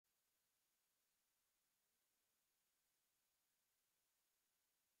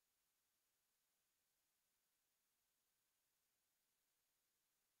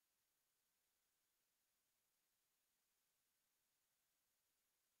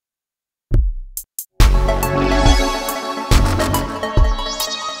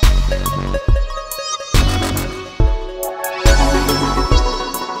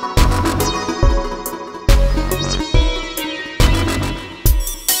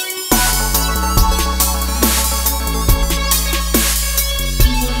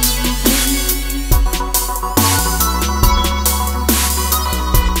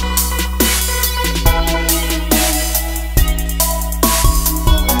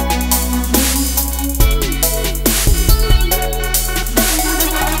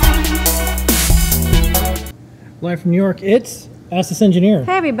Live from New York, it's Ask This Engineer.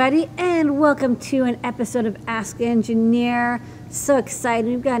 Hey everybody, and welcome to an episode of Ask Engineer. So excited.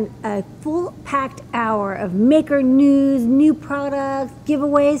 We've got a full-packed hour of maker news, new products,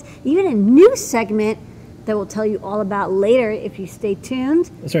 giveaways, even a new segment that we'll tell you all about later if you stay tuned.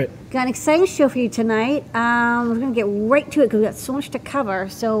 That's right. Got an exciting show for you tonight. We're going to get right to it because we've got so much to cover.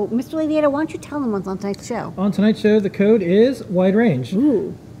 So, Mr. Laviata, why don't you tell them what's on tonight's show? On tonight's show, the code is Wide Range.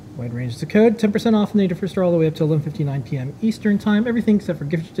 Ooh. Wide Range is the code. 10% off in the first store all the way up to 11:59 p.m. Eastern Time. Everything except for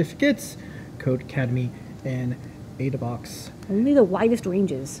gift certificates, Code Academy, and AdaBox. Only the widest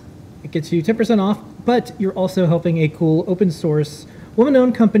ranges. It gets you 10% off, but you're also helping a cool open source,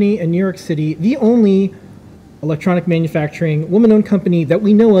 woman-owned company in New York City, the only electronic manufacturing woman-owned company that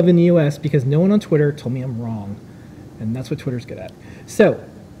we know of in the U.S. because no one on Twitter told me I'm wrong. And that's what Twitter's good at. So,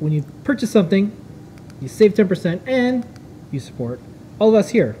 when you purchase something, you save 10% and you support all of us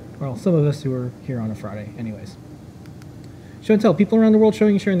here. Well, some of us who are here on a Friday anyways. Show and Tell, people around the world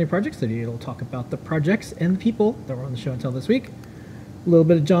showing and sharing their projects today. It'll talk about the projects and the people that were on the Show and Tell this week. A little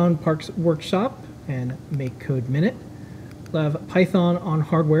bit of John Park's workshop and Make Code Minute. We'll have Python on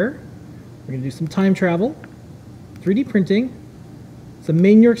hardware. We're going to do some time travel, 3D printing, some New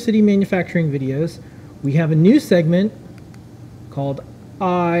York City manufacturing videos. We have a new segment called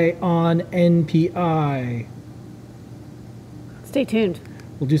Eye on NPI. Stay tuned.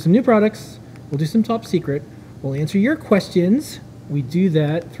 We'll do some new products. We'll do some top secret. We'll answer your questions. We do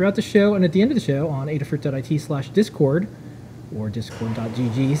that throughout the show and at the end of the show on adafruit.it/discord or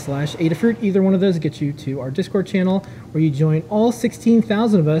discord.gg/adafruit. Either one of those gets you to our Discord channel where you join all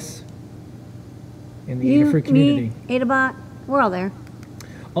 16,000 of us in the Adafruit community. Me, Adabot, we're all there.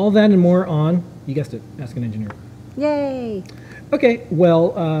 All that and more on, you guessed it, Ask an Engineer. Yay! Okay,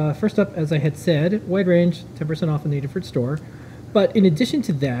 well, first up, as I had said, Wide Range, 10% off in the Adafruit store. But in addition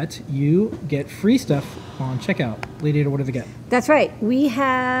to that, you get free stuff on checkout. Lady Ada, what do they get? That's right. We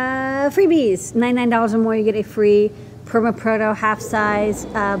have freebies. $99 or more, you get a free PermaProto half-size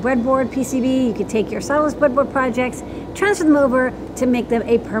breadboard PCB. You can take your Solidus breadboard projects, transfer them over to make them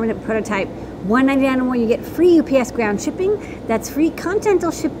a permanent prototype. $199 or more, you get free UPS ground shipping. That's free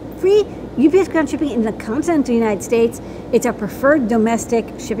free UPS ground shipping in the continental United States. It's our preferred domestic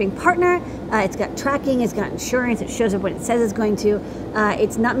shipping partner. It's got tracking, it's got insurance, it shows up when it says it's going to.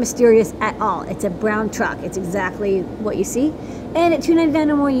 It's not mysterious at all. It's a brown truck. It's exactly what you see. And at $299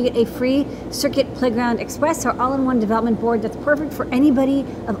 or more, you get a free Circuit Playground Express, our all-in-one development board that's perfect for anybody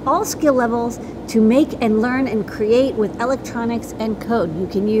of all skill levels to make and learn and create with electronics and code. You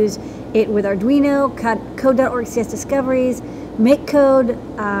can use it with Arduino, Code.org CS Discoveries, MakeCode,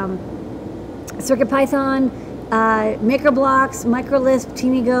 CircuitPython, MakerBlocks, MicroLisp,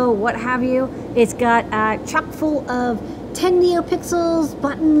 TinyGo, what have you. It's got chock full of 10 NeoPixels,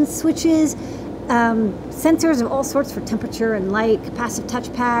 buttons, switches, sensors of all sorts for temperature and light, capacitive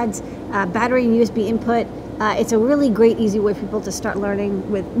touchpads, battery and USB input. It's a really great, easy way for people to start learning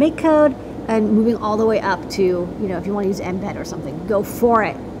with MakeCode and moving all the way up to, you know, if you want to use Embed or something, go for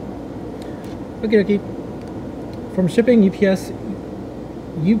it. Okay. From shipping, UPS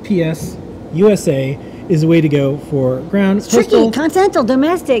USA is the way to go for ground. It's tricky, continental,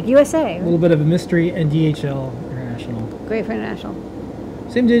 domestic, USA. A little bit of a mystery, and DHL International. Great for international.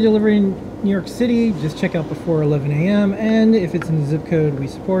 Same day delivery in New York City. Just check out before 11 a.m. And if it's in the zip code we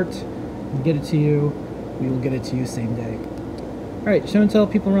support and get it to you, we will get it to you same day. All right, Show and Tell,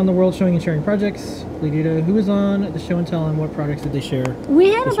 people around the world showing and sharing projects. Lady Ada, who was on the Show and Tell and what products did they share? We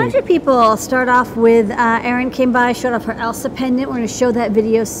had a bunch of people. Start off with Erin came by, showed off her Elsa pendant. We're going to show that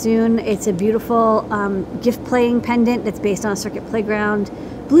video soon. It's a beautiful gift playing pendant that's based on a Circuit Playground,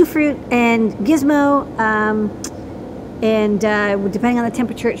 Bluefruit, and Gizmo. Depending on the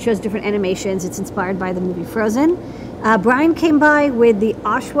temperature, it shows different animations. It's inspired by the movie Frozen. Brian came by with the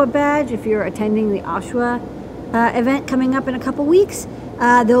Oshawa badge. If you're attending the Oshawa event coming up in a couple weeks,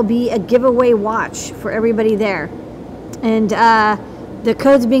 there'll be a giveaway watch for everybody there. And the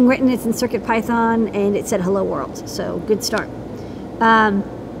code's being written, it's in CircuitPython, and it said hello world, so good start.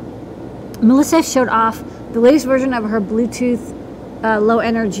 Melissa showed off the latest version of her Bluetooth low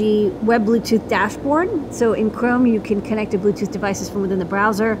energy web Bluetooth dashboard. So in Chrome, you can connect to Bluetooth devices from within the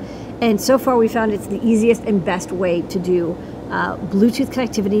browser. And so far, we found it's the easiest and best way to do Bluetooth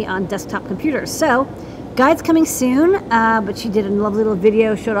connectivity on desktop computers. So guide's coming soon, but she did a lovely little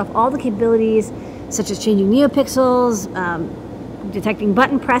video, showed off all the capabilities, such as changing NeoPixels, detecting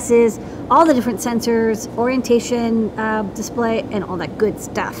button presses, all the different sensors, orientation display, and all that good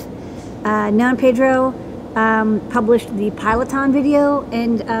stuff. Noah and Pedro published the Piloton video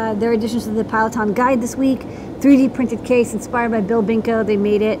and their additions to the Piloton guide this week. 3D printed case inspired by Bill Binko. They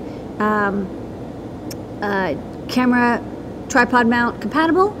made it. camera tripod mount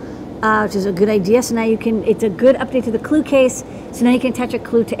compatible, which is a good idea. So now you can, it's a good update to the Clue case. So now you can attach a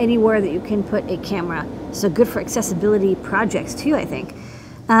Clue to anywhere that you can put a camera. So good for accessibility projects too, I think.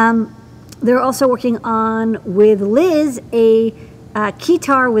 They're also working on, with Liz, a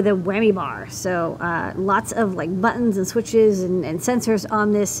keytar with a whammy bar. So lots of like buttons and switches and sensors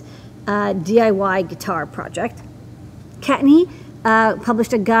on this DIY guitar project. Kattni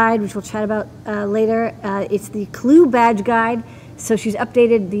published a guide, which we'll chat about later. It's the Clue badge guide. So she's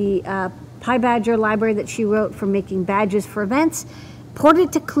updated the Pi Badger library that she wrote for making badges for events, ported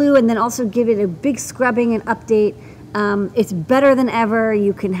it to Clue, and then also give it a big scrubbing and update. It's better than ever.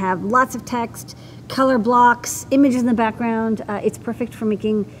 You can have lots of text, color blocks, images in the background. It's perfect for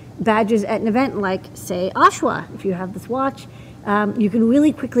making badges at an event like, say, Oshawa. If you have this watch, you can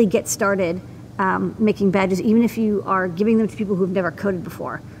really quickly get started making badges, even if you are giving them to people who've never coded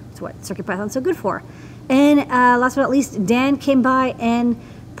before. That's what CircuitPython's so good for. And last but not least, Dan came by and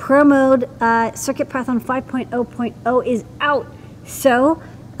promoed CircuitPython 5.0.0 is out. So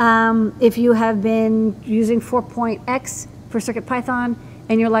if you have been using 4.x for CircuitPython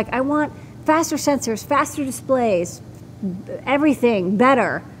and you're like, I want faster sensors, faster displays, everything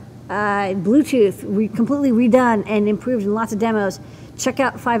better, Bluetooth completely redone and improved in lots of demos, check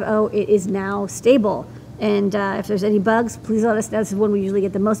out 5.0. It is now stable. And if there's any bugs, please let us know. This is when we usually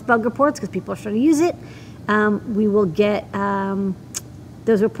get the most bug reports because people are starting to use it. We will get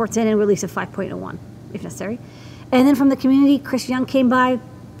those reports in and release a 5.01 if necessary. And then from the community, Chris Young came by.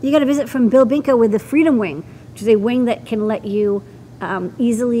 You got a visit from Bill Binko with the Freedom Wing, which is a wing that can let you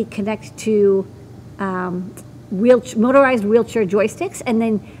easily connect to motorized wheelchair joysticks and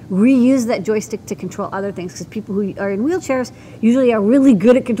then reuse that joystick to control other things, because people who are in wheelchairs usually are really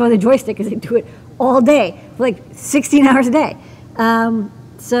good at controlling the joystick because they do it all day, for like 16 hours a day.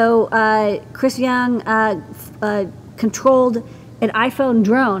 So Chris Young controlled an iPhone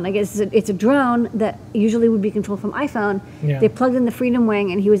drone. I guess it's a drone that usually would be controlled from iPhone. Yeah. They plugged in the Freedom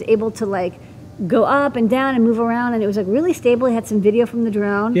Wing and he was able to like go up and down and move around, and it was like really stable. He had some video from the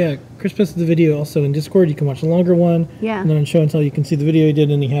drone. Yeah, Chris posted the video also in Discord. You can watch the longer one. Yeah. And then on Show and Tell you can see the video he did,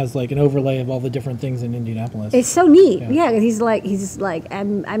 and he has like an overlay of all the different things in Indianapolis. It's so neat. Yeah, he's just like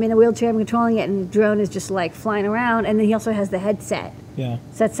I'm in a wheelchair, I'm controlling it, and the drone is just like flying around, and then he also has the headset. Yeah.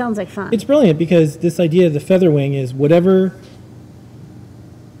 So that sounds like fun. It's brilliant because this idea of the feather wing is whatever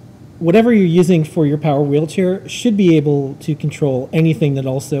you're using for your power wheelchair should be able to control anything that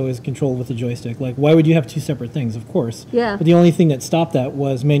also is controlled with a joystick. Like, why would you have two separate things? Of course. Yeah. But the only thing that stopped that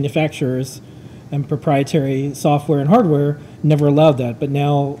was manufacturers and proprietary software and hardware never allowed that. But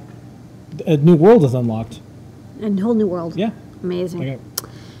now a new world is unlocked. A whole new world. Yeah. Amazing. Okay.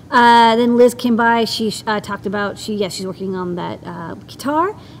 Then Liz came by. She talked about, she's working on that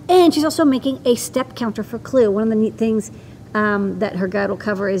guitar. And she's also making a step counter for Clue. One of the neat things that her guide will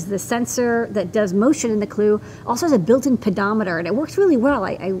cover is the sensor that does motion in the Clue also has a built-in pedometer, and it works really well.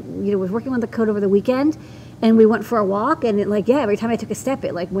 I was working on the code over the weekend, and we went for a walk, and it every time I took a step,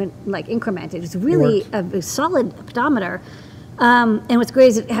 it went incremented. It's really a solid pedometer. And what's great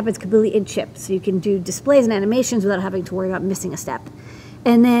is it happens completely in chip, so you can do displays and animations without having to worry about missing a step.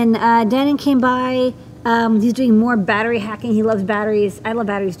 And then Dannon came by. He's doing more battery hacking. He loves batteries. I love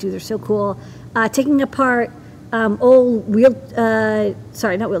batteries too. They're so cool. Taking apart old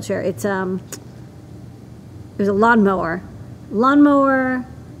sorry, not wheelchair. It's there's a lawnmower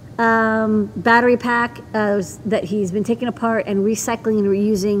battery pack that he's been taking apart and recycling and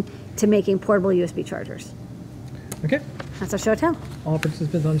reusing to making portable USB chargers. Okay. That's our Show and Tell. All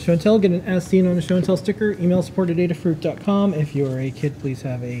participants on Show and Tell get an As Seen on the Show and Tell sticker. Email support@adafruit.com. If you're a kid, please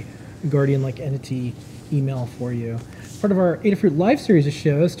have a Guardian-like entity email for you. Part of our Adafruit Live series of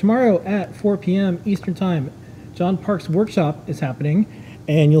shows, tomorrow at 4 p.m. Eastern Time, John Park's workshop is happening,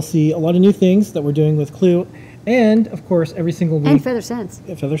 and you'll see a lot of new things that we're doing with Clue, and of course every single week. And Feather Sense.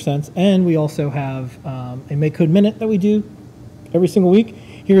 Feather Sense, and we also have a Make Code Minute that we do every single week.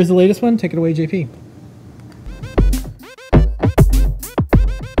 Here is the latest one. Take it away, JP.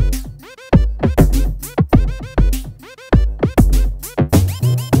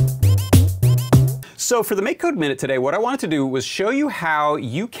 So for the Make Code Minute today, what I wanted to do was show you how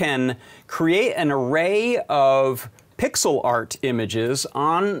you can create an array of pixel art images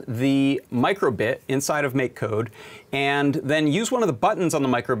on the microbit inside of MakeCode, and then use one of the buttons on the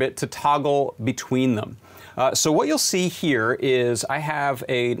microbit to toggle between them. So what you'll see here is I have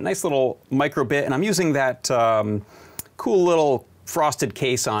a nice little microbit, and I'm using that cool little frosted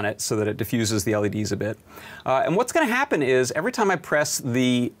case on it so that it diffuses the LEDs a bit. And what's going to happen is every time I press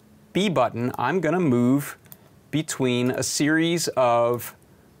the B button, I'm going to move between a series of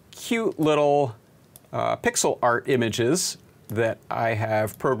cute little pixel art images that I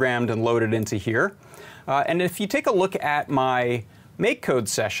have programmed and loaded into here. And if you take a look at my MakeCode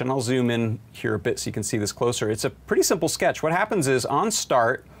session, I'll zoom in here a bit so you can see this closer. It's a pretty simple sketch. What happens is on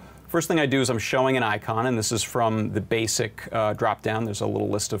start, first thing I do is I'm showing an icon, and this is from the basic drop-down. There's a little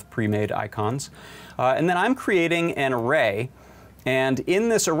list of pre-made icons. And then I'm creating an array. And in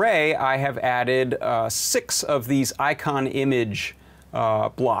this array, I have added 6 of these icon image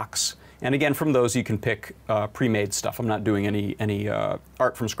blocks. And again, from those you can pick pre-made stuff. I'm not doing any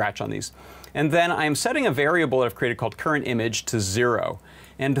art from scratch on these. And then I'm setting a variable that I've created called current image to 0.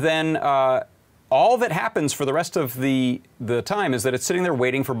 And then all that happens for the rest of the time is that it's sitting there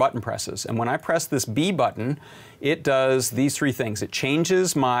waiting for button presses. And when I press this B button, it does these 3 things. It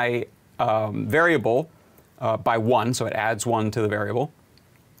changes my variable by 1, so it adds 1 to the variable.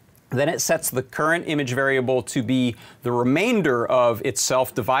 Then it sets the current image variable to be the remainder of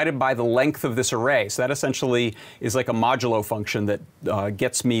itself divided by the length of this array. So that essentially is like a modulo function that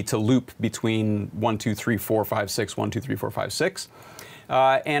gets me to loop between 1, 2, 3, 4, 5, 6, 1, 2, 3, 4, 5, 6.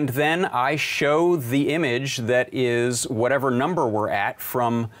 And then I show the image that is whatever number we're at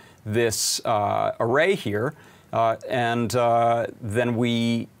from this array here. Then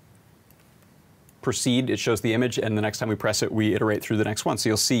we proceed, it shows the image, and the next time we press it, we iterate through the next one. So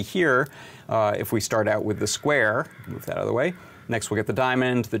you'll see here, if we start out with the square, move that out of the way, next we'll get the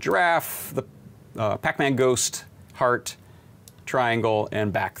diamond, the giraffe, the Pac-Man ghost, heart, triangle,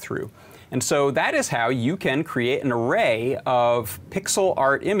 and back through. And so that is how you can create an array of pixel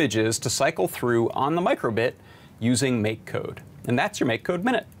art images to cycle through on the microbit using MakeCode. And that's your MakeCode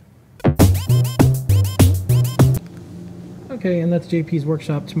Minute. Okay, and that's JP's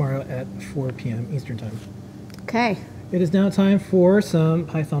workshop tomorrow at 4 p.m. Eastern Time. Okay. It is now time for some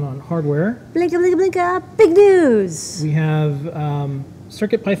Python on hardware. Blinka, blinka, blinka, big news! We have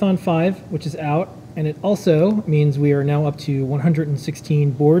CircuitPython 5, which is out, and it also means we are now up to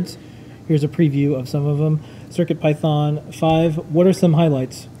 116 boards. Here's a preview of some of them. CircuitPython 5, what are some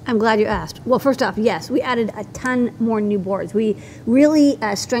highlights? I'm glad you asked. Well, first off, yes, we added a ton more new boards. We really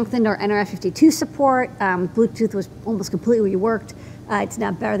strengthened our nRF52 support. Bluetooth was almost completely reworked. It's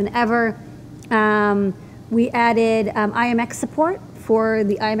now better than ever. We added IMX support for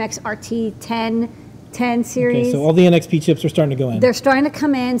the IMX RT10 series. Okay, so all the NXP chips are starting to go in. They're starting to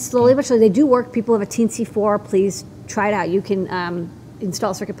come in slowly but surely. They do work. People have a TNC4, please try it out. You can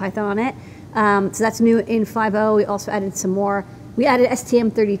install CircuitPython on it. So that's new in 5.0. We also added some more. We added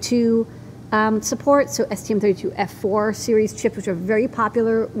STM32 support, so STM32F4 series chips, which are very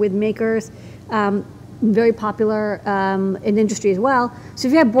popular with makers, very popular in industry as well. So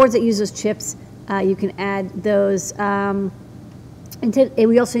if you have boards that use those chips, you can add those. And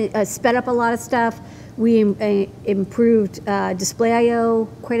we also sped up a lot of stuff. We improved display I/O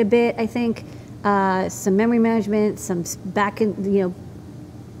quite a bit, I think. Some memory management, some back-end,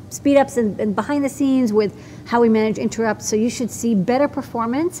 speed ups and behind the scenes with how we manage interrupts. So you should see better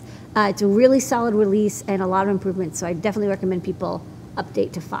performance. It's a really solid release and a lot of improvements. So I definitely recommend people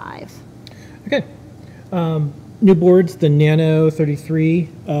update to 5. Okay. New boards, the Nano 33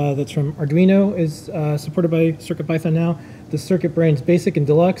 that's from Arduino is supported by CircuitPython now. The CircuitBrains Basic and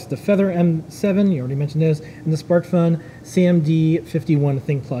Deluxe, the Feather M7, you already mentioned those, and the SparkFun CMD51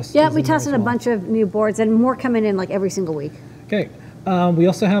 ThinkPlus. Yeah, we tested a bunch of new boards and more coming in like every single week. Okay. We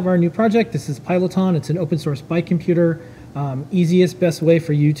also have our new project. This is Piloton. It's an open source bike computer. Easiest, best way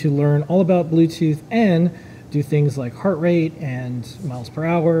for you to learn all about Bluetooth and do things like heart rate and miles per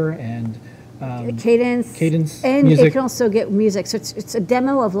hour and cadence, and music. It can also get music. So it's a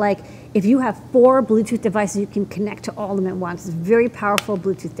demo of like if you have 4 Bluetooth devices, you can connect to all of them at once. It's a very powerful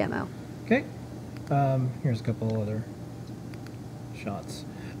Bluetooth demo. Okay. Here's a couple other shots.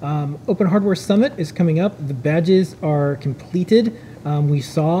 Open Hardware Summit is coming up. The badges are completed. We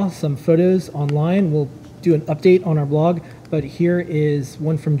saw some photos online. We'll do an update on our blog, but here is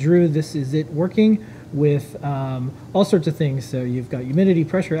one from Drew. This is it working with all sorts of things. So you've got humidity,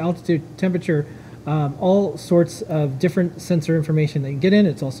 pressure, altitude, temperature, all sorts of different sensor information that you can get in.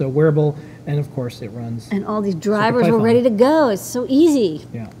 It's also wearable, and of course it runs. And all these drivers were ready to go. It's so easy.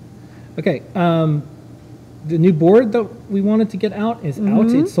 Yeah. Okay. The new board that we wanted to get out is out.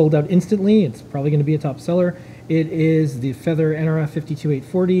 It's sold out instantly. It's probably going to be a top seller. It is the Feather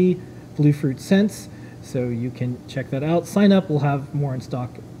nRF52840 Bluefruit Sense. So you can check that out. Sign up. We'll have more in stock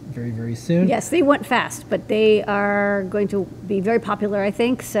very, very soon. Yes, they went fast, but they are going to be very popular, I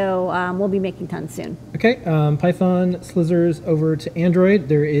think. So we'll be making tons soon. Okay. Python slizzers over to Android.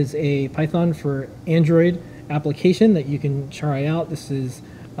 There is a Python for Android application that you can try out. This is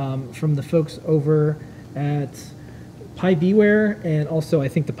from the folks over at PyBeware, and also I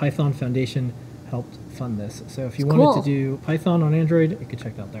think the Python Foundation helped fund this. So if you wanted to do Python on Android, you could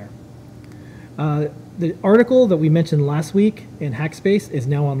check that out there. The article that we mentioned last week in Hackspace is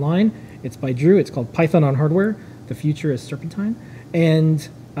now online. It's by Drew. It's called Python on Hardware. The Future is Serpentine. And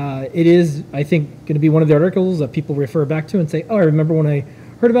it is, I think, going to be one of the articles that people refer back to and say, oh, I remember when I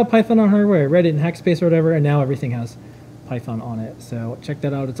heard about Python on Hardware. I read it in Hackspace or whatever, and now everything has Python on it. So check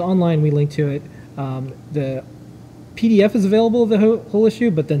that out. It's online. We link to it. The PDF is available of the whole issue,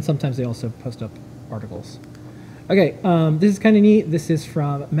 but then sometimes they also post up articles. Okay, this is kind of neat. This is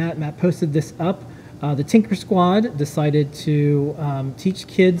from Matt. Matt posted this up. The Tinker Squad decided to teach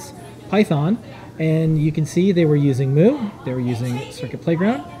kids Python, and you can see they were using Moo, they were using Circuit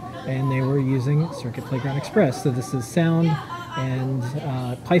Playground, and they were using Circuit Playground Express. So this is Sound and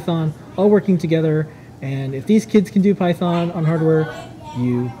Python all working together, and if these kids can do Python on hardware,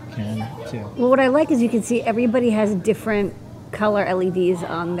 you can too. Well, what I like is you can see everybody has different color LEDs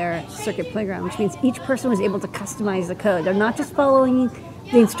on their Circuit Playground, which means each person was able to customize the code. They're not just following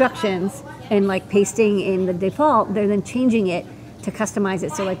the instructions and like pasting in the default, they're then changing it to customize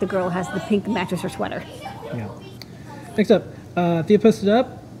it. So like the girl has the pink matches her sweater. Yeah. Next up, Thea posted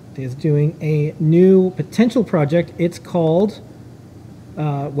up. Thea's doing a new potential project. It's called,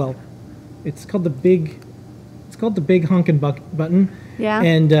 it's called the Big Honkin' Button. Yeah.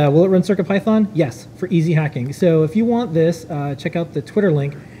 And will it run CircuitPython? Yes, for easy hacking. So if you want this, check out the Twitter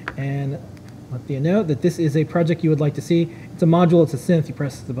link and let Thea know that this is a project you would like to see. It's a module, it's a synth. You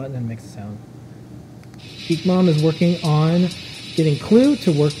press the button and it makes a sound. Geek Mom is working on getting Clue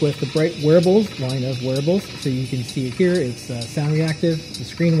to work with the Bright Wearables line of wearables. So you can see it here. It's sound reactive. The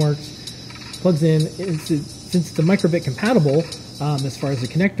screen works, plugs in. Since it's a microbit compatible, as far as the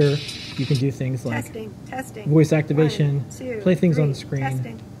connector, you can do things like testing, voice activation, 1, 2, play things 3, on the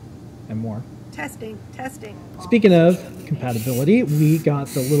screen, and more. Testing. Speaking of compatibility, we got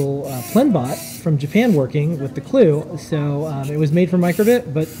the little Plenbot from Japan working with the Clue. So it was made for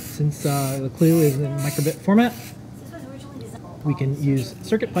microbit, but since the Clue is in microbit format, we can use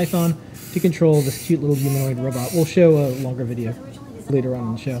CircuitPython to control this cute little humanoid robot. We'll show a longer video later on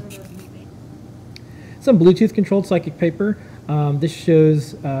in the show. Some Bluetooth controlled psychic paper. This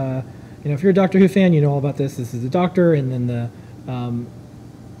shows, if you're a Doctor Who fan, you know all about this. This is the Doctor, and then the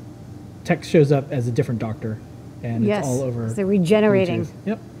text shows up as a different Doctor, and it's all over. They're regenerating. Bluetooth.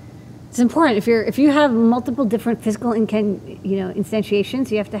 Yep. It's important if you have multiple different physical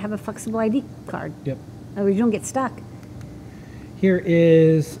instantiations, you have to have a flexible ID card. Yep. Or you don't get stuck. Here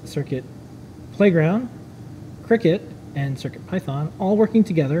is Circuit Playground, Cricket, and CircuitPython all working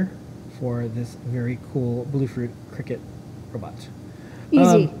together for this very cool Bluefruit Cricket robot.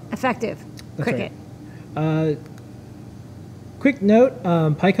 Easy, effective, Cricket. Right. Quick note,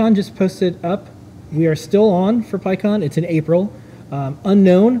 PyCon just posted up. We are still on for PyCon. It's in April.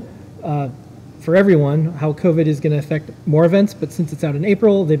 Unknown for everyone how COVID is going to affect more events, but since it's out in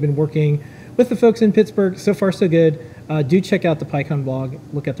April, they've been working with the folks in Pittsburgh. So far, so good. Do check out the PyCon blog.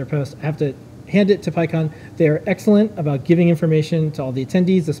 Look at their post. I have to hand it to PyCon. They are excellent about giving information to all the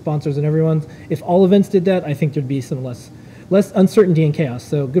attendees, the sponsors, and everyone. If all events did that, I think there'd be some less uncertainty and chaos.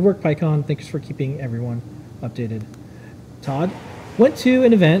 So good work, PyCon. Thanks for keeping everyone updated. Todd went to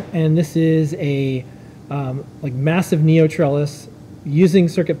an event, and this is a massive Neo trellis using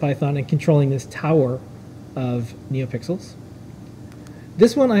CircuitPython and controlling this tower of NeoPixels.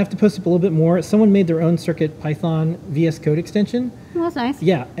 This one I have to post up a little bit more. Someone made their own CircuitPython VS Code extension. Oh, that's nice.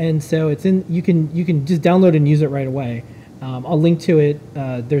 Yeah, and so it's in. You can just download and use it right away. I'll link to it.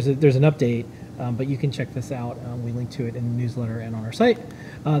 There's an update, but you can check this out. We link to it in the newsletter and on our site.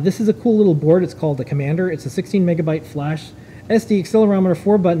 This is a cool little board. It's called the Commander. It's a 16 megabyte flash SD accelerometer,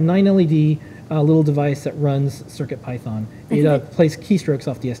 4-button, 9 LED little device that runs CircuitPython. It plays keystrokes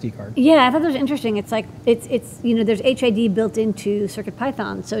off the SD card. Yeah, I thought that was interesting. It's like it's there's HID built into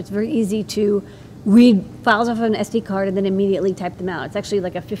CircuitPython, so it's very easy to read files off of an SD card and then immediately type them out. It's actually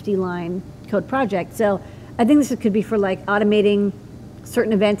like a 50-line code project. So I think this could be for like automating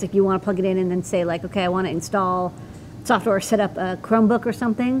certain events. If you want to plug it in and then say like, okay, I want to install software or set up a Chromebook or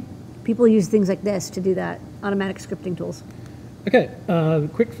something. People use things like this to do that, automatic scripting tools. Okay,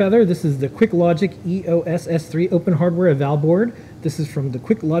 Quick Feather. This is the QuickLogic EOS S3 Open Hardware Eval Board. This is from the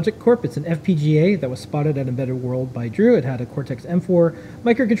QuickLogic Corp. It's an FPGA that was spotted at Embedded World by Drew. It had a Cortex M4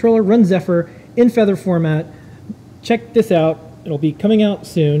 microcontroller, runs Zephyr in Feather format. Check this out. It'll be coming out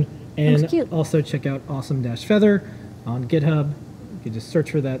soon. And also check out Awesome-Feather on GitHub. You can just search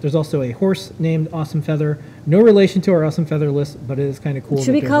for that. There's also a horse named Awesome Feather. No relation to our Awesome Feather list, but it is kind of cool. It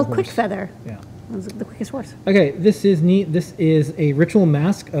should be called Quick Feather. Yeah. That's the quickest horse. Okay, this is neat. This is a ritual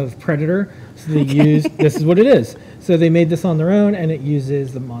mask of Predator. So they use, this is what it is. So they made this on their own, and it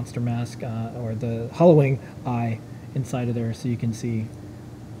uses the monster mask or the Halloween eye inside of there so you can see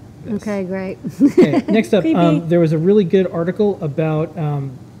this. Okay, great. Okay, next up, Creepy. there was a really good article about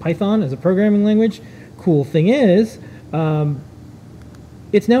Python as a programming language. Cool thing is,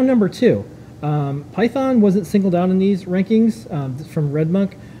 it's now number 2. Python wasn't singled out in these rankings from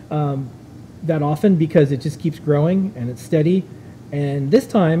RedMonk that often because it just keeps growing and it's steady. And this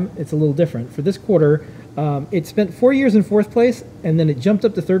time, it's a little different. For this quarter, it spent 4 years in 4th place, and then it jumped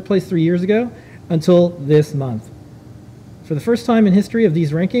up to 3rd place 3 years ago until this month. For the first time in history of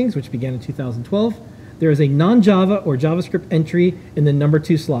these rankings, which began in 2012, there is a non-Java or JavaScript entry in the number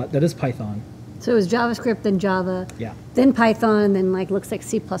 2 slot. That is Python. So it was JavaScript, then Java, Yeah. then Python, then like looks like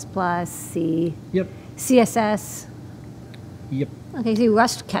C++, C, Yep. CSS. Yep. Okay, see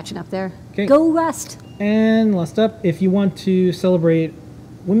Rust catching up there. 'Kay. Go Rust. And last up, if you want to celebrate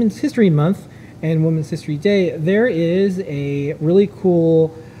Women's History Month and Women's History Day, there is a really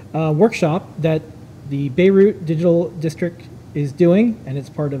cool workshop that the Beirut Digital District is doing, and it's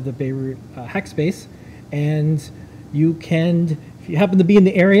part of the Beirut Hackspace. And you can, if you happen to be in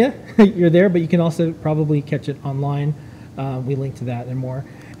the area, you're there, but you can also probably catch it online. We link to that and more.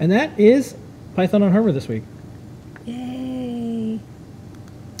 And that is Python on Hardware this week. Yay.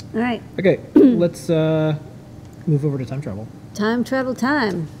 All right, Okay, let's move over to time travel. time travel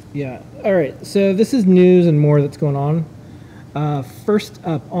time. Yeah. All right. So this is news and more that's going on. First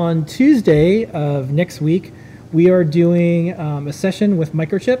up, on Tuesday of next week, we are doing a session with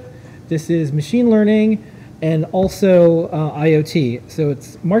Microchip. This is machine learning and also IoT. So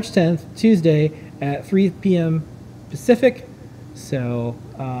it's March 10th, Tuesday at 3 p.m. Pacific. So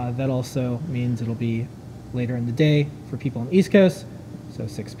that also means it'll be later in the day for people on the East Coast. So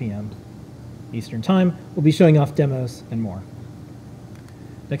 6 p.m. Eastern Time. We'll be showing off demos and more.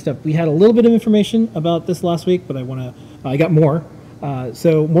 Next up, we had a little bit of information about this last week, but I got more.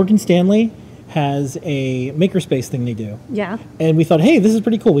 So Morgan Stanley has a makerspace thing they do. Yeah. And we thought, hey, this is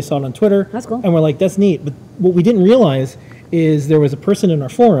pretty cool. We saw it on Twitter. That's cool. And we're like, that's neat. But what we didn't realize is there was a person in our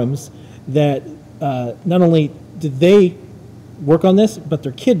forums that not only did they work on this, but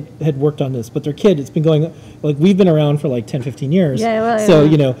their kid had worked on this. But their kid, it's been going, like, we've been around for like 10, 15 years. Yeah, well, so,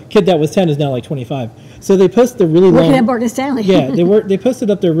 yeah. Kid that was 10 is now like 25. So they posted the really Working long... at Morgan Stanley. Yeah, they posted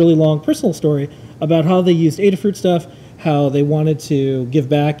up their really long personal story about how they used Adafruit stuff, how they wanted to give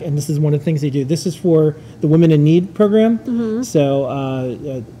back, and this is one of the things they do. This is for the Women in Need program. Mm-hmm.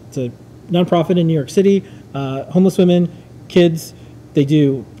 So it's a nonprofit in New York City. Homeless women, kids, they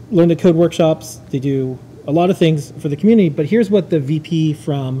do learn to code workshops. They do a lot of things for the community. But here's what the VP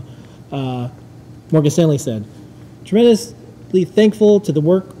from Morgan Stanley said. Tremendously thankful to the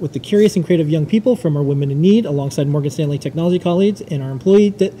work with the curious and creative young people from our Women in Need alongside Morgan Stanley technology colleagues and our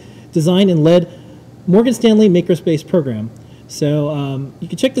employee design and led Morgan Stanley Makerspace program. So you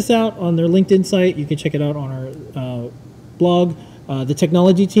can check this out on their LinkedIn site. You can check it out on our blog. The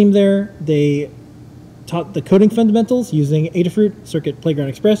technology team there, they taught the coding fundamentals using Adafruit, Circuit Playground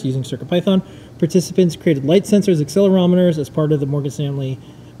Express, using CircuitPython. Participants created light sensors, accelerometers as part of the Morgan Stanley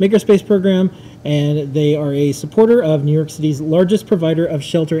Makerspace program, and they are a supporter of New York City's largest provider of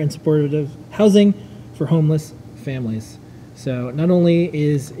shelter and supportive housing for homeless families. So not only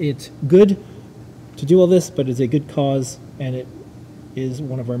is it good to do all this, but it's a good cause, and it is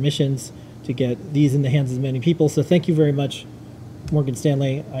one of our missions to get these in the hands of as many people. So thank you very much, Morgan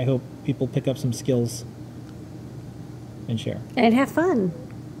Stanley. I hope people pick up some skills and share. And have fun.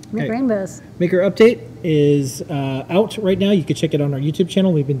 Make Okay. rainbows. Maker Update is out right now. You can check it on our YouTube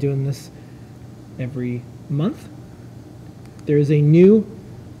channel. We've been doing this every month. There is a new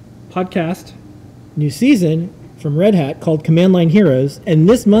podcast, new season from Red Hat called Command Line Heroes, and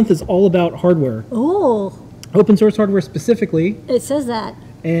this month is all about hardware, Oh, open source hardware specifically. it says that.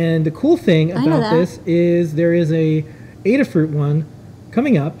 And the cool thing I know about that. this is there is a Adafruit one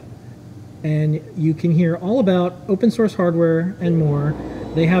coming up, and you can hear all about open source hardware and more.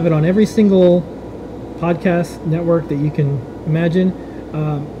 They have it on every single podcast network that you can imagine.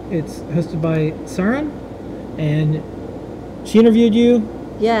 It's hosted by Saran, and she interviewed you.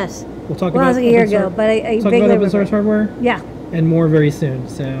 Yes. We'll talk Well, about it was a year open ago, source- but I talk vaguely about open remember. source hardware Yeah. and more very soon.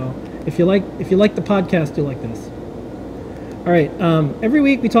 So if you like the podcast, you'll like this. All right. Every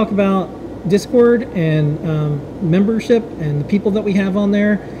week we talk about Discord and membership and the people that we have on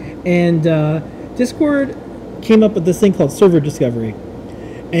there. And Discord came up with this thing called server discovery,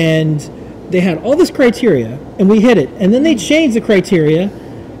 and they had all this criteria, and we hit it. And then they changed the criteria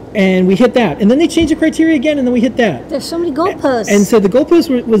And we hit that. And then they changed the criteria again, and then we hit that. There's so many goalposts. And so the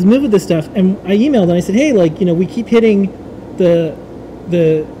goalpost was moved with this stuff, and I emailed and I said, hey, like, we keep hitting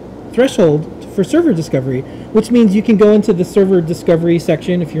the threshold for server discovery, which means you can go into the server discovery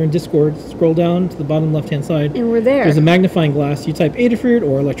section. If you're in Discord, scroll down to the bottom left-hand side. And we're there. There's a magnifying glass. You type Adafruit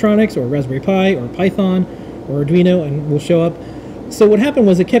or electronics or Raspberry Pi or Python or Arduino, and we'll show up. So what happened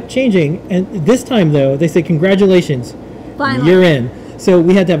was it kept changing, and this time, though, they say, congratulations, Finally. you're in. So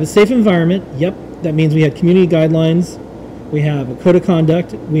we had to have a safe environment. Yep, that means we had community guidelines. We have a code of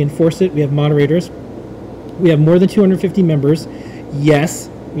conduct. We enforce it. We have moderators. We have more than 250 members. Yes,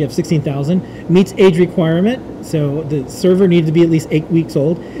 we have 16,000. Meets age requirement. So the server needed to be at least 8 weeks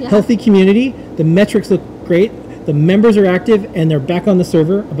old. Yeah. Healthy community. The metrics look great. The members are active and they're back on the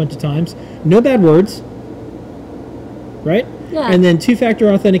server a bunch of times. No bad words. Right? Yeah. And then two-factor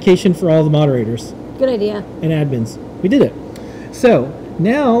authentication for all the moderators Good idea. and admins. We did it. So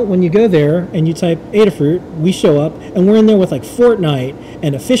now when you go there and you type Adafruit, we show up and we're in there with like Fortnite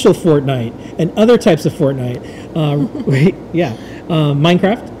and official Fortnite and other types of Fortnite.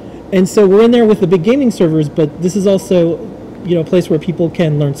 Minecraft. And so we're in there with the big gaming servers, but this is also, a place where people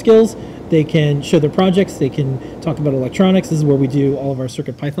can learn skills. They can show their projects. They can talk about electronics. This is where we do all of our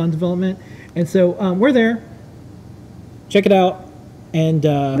CircuitPython development. And so we're there. Check it out. And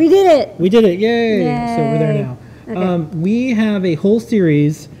We did it. we did it. Yay. Yay. So we're there now. Okay. We have a whole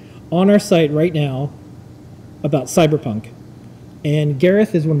series on our site right now about cyberpunk. And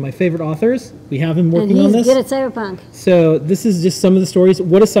Gareth is one of my favorite authors. We have him And working on he's this. good at cyberpunk. So this is just some of the stories.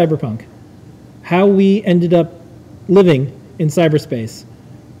 What is cyberpunk? How we ended up living in cyberspace.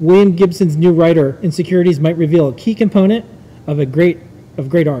 William Gibson's new writer, Insecurities, might reveal a key component of great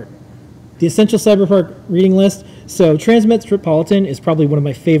art. The essential cyberpunk reading list. So Transmetropolitan is probably one of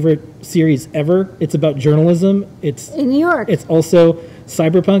my favorite series ever. It's about journalism. It's In New York. It's also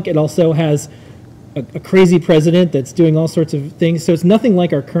cyberpunk. It also has a crazy president that's doing all sorts of things. So it's nothing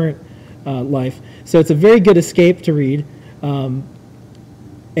like our current life. So it's a very good escape to read.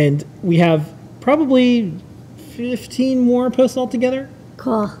 And we have probably 15 more posts altogether.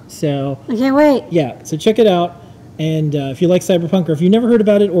 Cool. So I can't wait. yeah, so check it out. And if you like cyberpunk, or if you never heard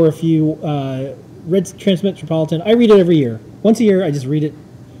about it, or if you read Transmetropolitan, I read it every year. Once a year, I just read it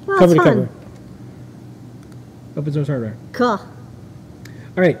Well, cover that's to cover. fun. Open source hardware. Cool.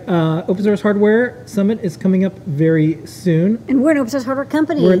 All right, Open Source Hardware Summit is coming up very soon. And we're an open source hardware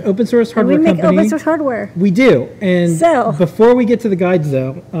company. We're an open source And hardware we make company. open source hardware. We do. And So- before we get to the guides,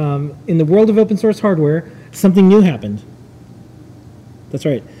 though, in the world of open source hardware, something new happened. That's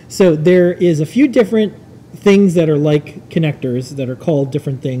right. So there is a few different things that are like connectors that are called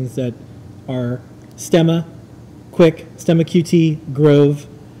different things that are Stemma, Quick, Stemma QT, Grove,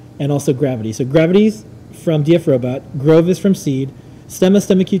 and also Gravity. So Gravity's from DF Robot, Grove is from Seed, Stemma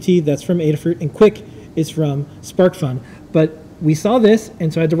QT, that's from Adafruit, and Quick is from SparkFun. But we saw this,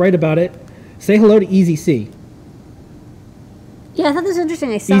 and so I had to write about it. Say hello to EasyC. Yeah, I thought this was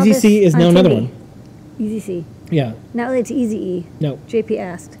interesting. I saw EasyC this is on now another TV. one. EasyC. Yeah, Not related to Easy-E. no. JP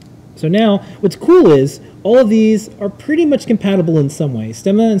asked. So now, what's cool is all of these are pretty much compatible in some way.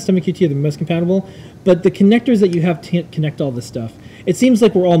 Stemma and Stemma QT are the most compatible, but the connectors that you have to connect all this stuff, it seems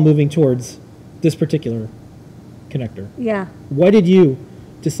like we're all moving towards this particular connector. Yeah. Why did you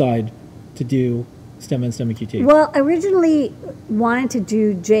decide to do Stemma and Stemma QT? Well, I originally wanted to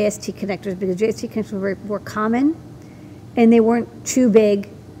do JST connectors because JST connectors were common and they weren't too big.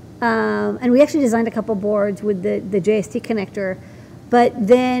 And we actually designed a couple boards with the JST connector. But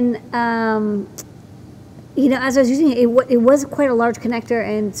then, as I was using it, it was quite a large connector,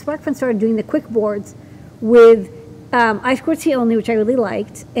 and SparkFun started doing the quick boards with I2C only, which I really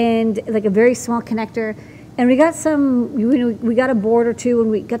liked, and like a very small connector. And we got we got a board or two, and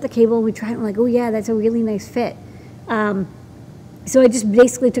we got the cable, and we tried it, and we're like, oh yeah, that's a really nice fit. So I just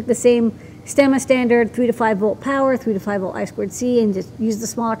basically took the same Stemma standard 3 to 5 volt power, 3 to 5 volt I2C, and just used the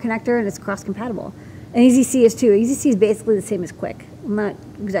smaller connector, and it's cross compatible. And EasyC is too. EasyC is basically the same as Quick. I'm not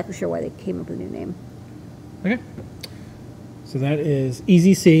exactly sure why they came up with a new name. Okay. So that is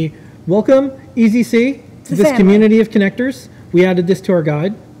EasyC. Welcome, EasyC, to the this family. community of connectors. We added this to our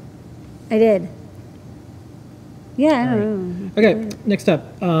guide. I did. Yeah, I don't know. Okay, next up.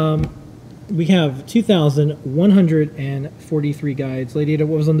 We have 2,143 guides. Lady Ada,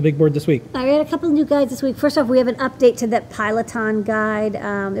 what was on the big board this week? We had a couple of new guides this week. First off, we have an update to that Piloton guide.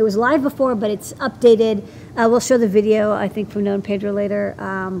 It was live before, but it's updated. We'll show the video, I think, from Known Pedro later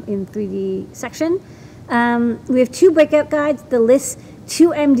in 3D section. We have 2 breakout guides. The LIS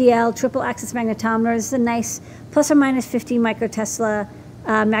 2MDL triple axis magnetometer. This is a nice plus or minus 15 microtesla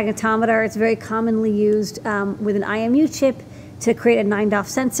magnetometer. It's very commonly used with an IMU chip to create a 9DOF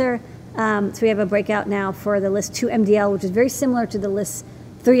sensor. So we have a breakout now for the LIS 2MDL, which is very similar to the LIS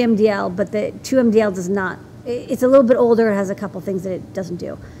 3MDL, but the 2MDL does not. It's a little bit older. It has a couple things that it doesn't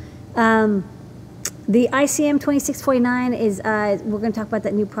do. The ICM 2649 is, we're going to talk about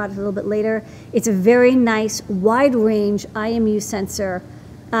that new product a little bit later. It's a very nice wide range IMU sensor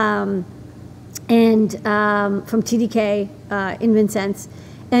from TDK, InvenSense.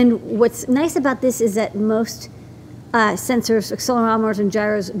 And what's nice about this is that most sensors, accelerometers and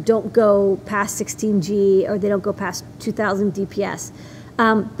gyros don't go past 16G, or they don't go past 2000 DPS.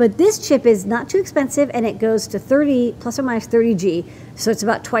 But this chip is not too expensive, and it goes to 30 plus or minus 30G, so it's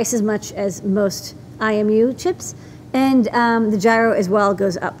about twice as much as most IMU chips. And the gyro as well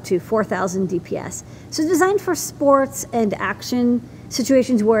goes up to 4000 DPS. So it's designed for sports and action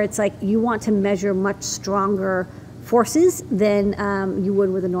situations where it's like you want to measure much stronger forces than you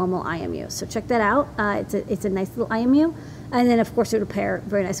would with a normal IMU. So check that out. It's a nice little IMU. And then of course it will pair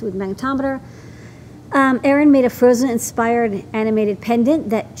very nicely with magnetometer. Aaron made a Frozen-inspired animated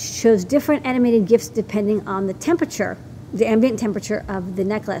pendant that shows different animated GIFs depending on the temperature, the ambient temperature of the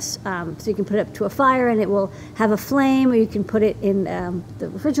necklace. So you can put it up to a fire and it will have a flame, or you can put it in the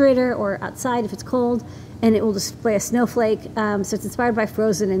refrigerator or outside if it's cold, and it will display a snowflake. So it's inspired by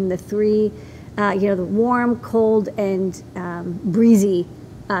Frozen and the three, the warm, cold, and breezy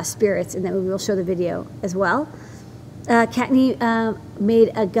spirits in that movie. We'll show the video as well. Kattni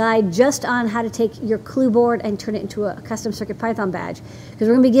made a guide just on how to take your Clue board and turn it into a custom CircuitPython badge. Because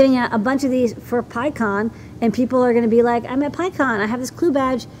we're going to be giving out a bunch of these for PyCon, and people are going to be like, I'm at PyCon, I have this Clue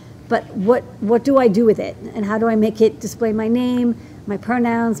badge, but what do I do with it? And how do I make it display my name, my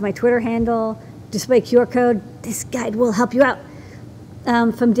pronouns, my Twitter handle, display QR code? This guide will help you out.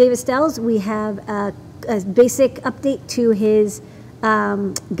 From Dave Estells, we have a basic update to his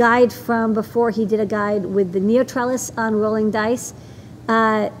guide from before he did a guide with the NeoTrellis on rolling dice.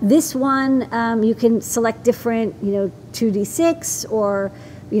 This one, you can select different, 2d6 or,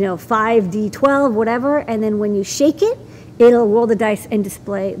 5d12, whatever, and then when you shake it, it'll roll the dice and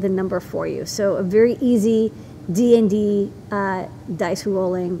display the number for you. So a very easy D&D dice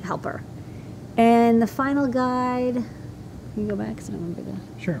rolling helper. And the final guide, can you go back? 'Cause I don't remember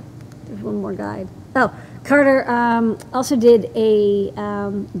the... Sure. There's one more guide. Oh, Carter also did a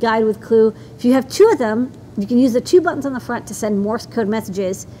guide with Clue. If you have two of them, you can use the two buttons on the front to send Morse code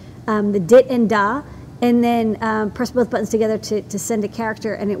messages, the dit and da, and then press both buttons together to send a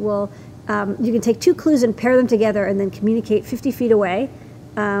character, and it will, you can take two clues and pair them together and then communicate 50 feet away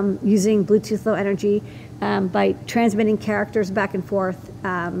using Bluetooth Low Energy by transmitting characters back and forth.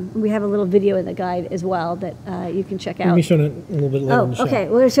 We have a little video in the guide as well that you can check out. Let me show it a little bit later in the show. Okay.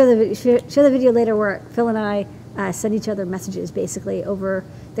 We're going to show the video later where Phil and I send each other messages basically over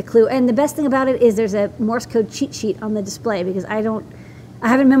the Clue. And the best thing about it is there's a Morse code cheat sheet on the display because I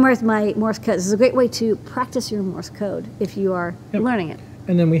haven't memorized my Morse code. This is a great way to practice your Morse code if you are learning it.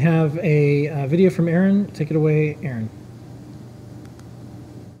 And then we have a video from Aaron. Take it away, Aaron.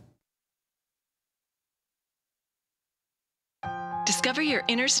 Discover your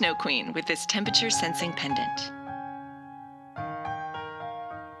inner snow queen with this temperature sensing pendant.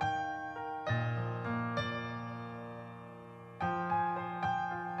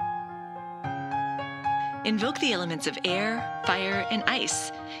 Invoke the elements of air, fire, and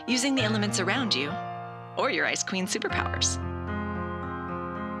ice using the elements around you or your Ice Queen superpowers.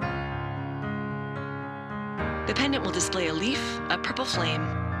 The pendant will display a leaf, a purple flame,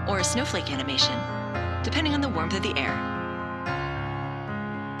 or a snowflake animation, depending on the warmth of the air.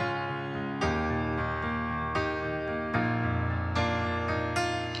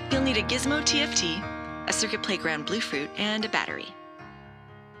 You'll need a Gizmo TFT, a Circuit Playground Bluefruit, and a battery.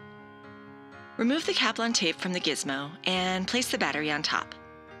 Remove the Kaplan tape from the Gizmo and place the battery on top.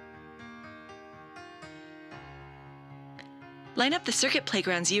 Line up the Circuit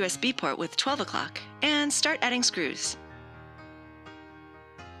Playground's USB port with 12 o'clock and start adding screws.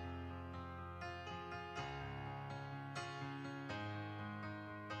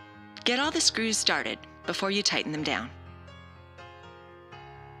 Get all the screws started before you tighten them down.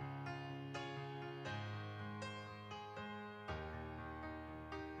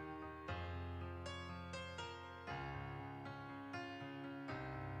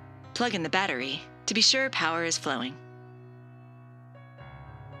 Plug in the battery to be sure power is flowing.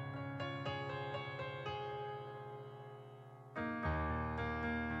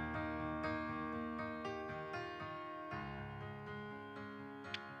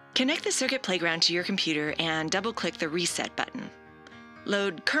 Connect the Circuit Playground to your computer and double-click the Reset button.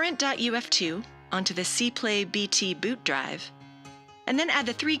 Load current.uf2 onto the CPlay BT boot drive, and then add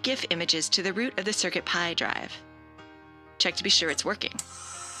the 3 GIF images to the root of the CircuitPy drive. Check to be sure it's working.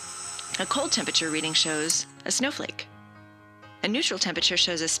 A cold temperature reading shows a snowflake. A neutral temperature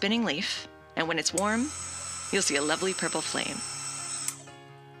shows a spinning leaf, and when it's warm, you'll see a lovely purple flame.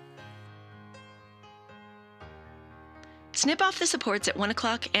 Snip off the supports at 1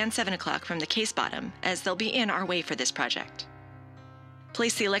 o'clock and 7 o'clock from the case bottom, as they'll be in our way for this project.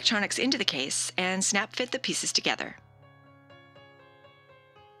 Place the electronics into the case and snap fit the pieces together.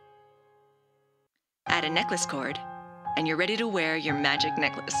 Add a necklace cord, and you're ready to wear your magic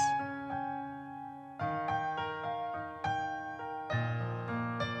necklace.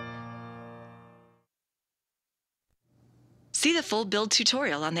 See the full build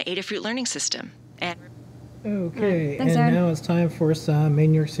tutorial on the Adafruit Learning System. And Okay, Thanks, and Aaron. now it's time for some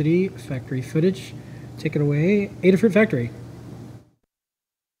Main New York City factory footage. Take it away, Adafruit Factory.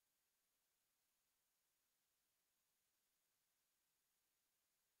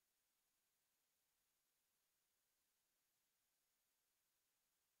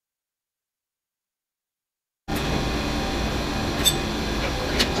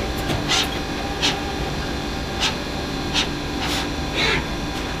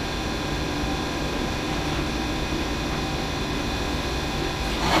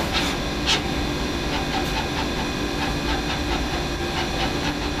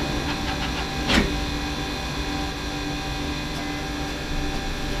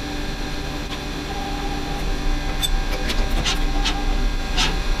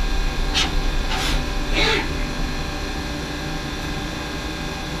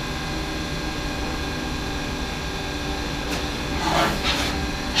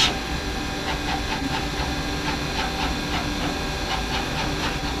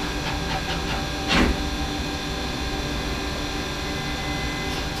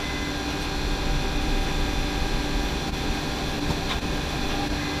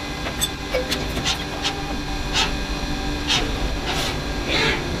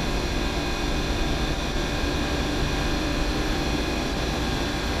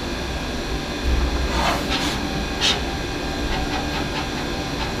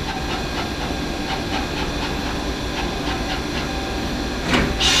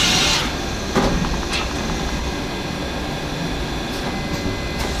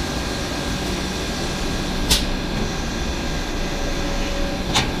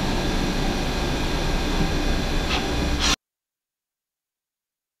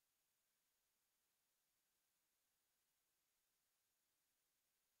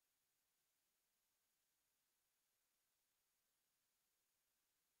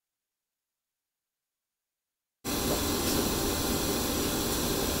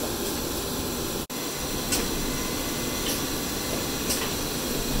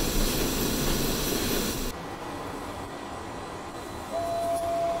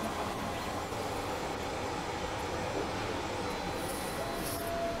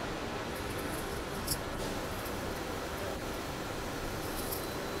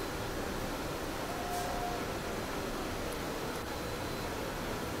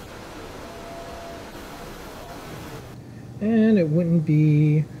 And it wouldn't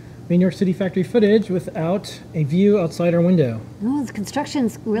be Main New York City factory footage without a view outside our window. Oh, the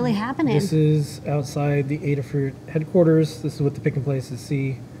construction's really happening. This is outside the Adafruit headquarters. This is what the pick and places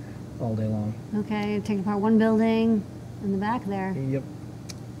see all day long. Okay, taking apart one building in the back there. Yep.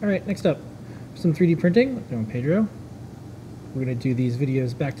 All right, next up, some 3D printing with Don Pedro. We're going to do these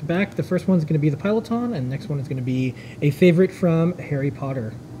videos back to back. The first one's going to be the Piloton, and the next one is going to be a favorite from Harry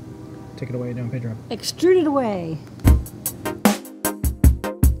Potter. Take it away, Don Pedro. Extruded away.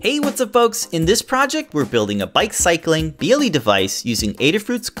 Hey, what's up folks? In this project, we're building a bike cycling BLE device using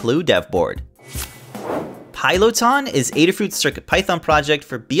Adafruit's Clue dev board. Piloton is Adafruit's CircuitPython project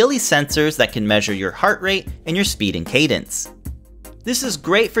for BLE sensors that can measure your heart rate and your speed and cadence. This is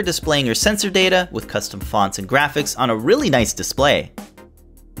great for displaying your sensor data with custom fonts and graphics on a really nice display.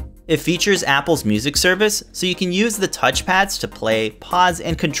 It features Apple's music service, so you can use the touchpads to play, pause,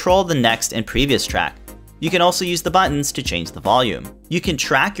 and control the next and previous track. You can also use the buttons to change the volume. You can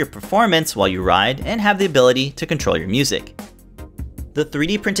track your performance while you ride and have the ability to control your music. The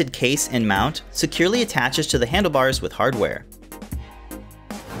 3D printed case and mount securely attaches to the handlebars with hardware.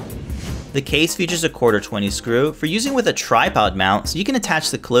 The case features a 1/4-20 screw for using with a tripod mount, so you can attach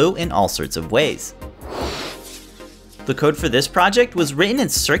the Clue in all sorts of ways. The code for this project was written in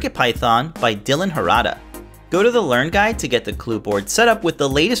CircuitPython by Dylan Harada. Go to the Learn Guide to get the Clue board set up with the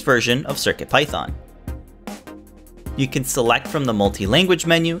latest version of CircuitPython. You can select from the multi-language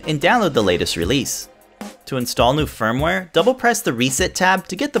menu and download the latest release. To install new firmware, double press the Reset tab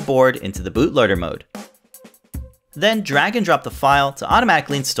to get the board into the bootloader mode. Then drag and drop the file to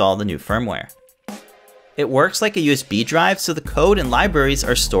automatically install the new firmware. It works like a USB drive, so the code and libraries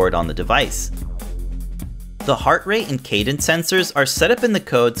are stored on the device. The heart rate and cadence sensors are set up in the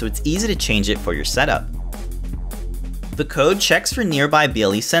code, so it's easy to change it for your setup. The code checks for nearby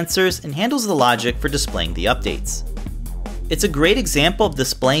BLE sensors and handles the logic for displaying the updates. It's a great example of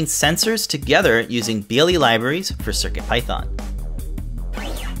displaying sensors together using BLE libraries for CircuitPython.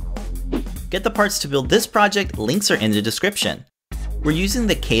 Get the parts to build this project, links are in the description. We're using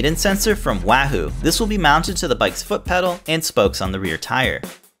the cadence sensor from Wahoo. This will be mounted to the bike's foot pedal and spokes on the rear tire.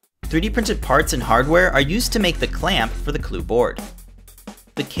 3D printed parts and hardware are used to make the clamp for the Clue board.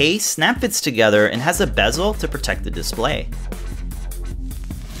 The case snap fits together and has a bezel to protect the display.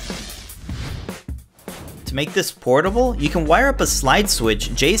 To make this portable, you can wire up a slide switch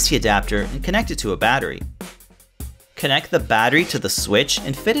JST adapter and connect it to a battery. Connect the battery to the switch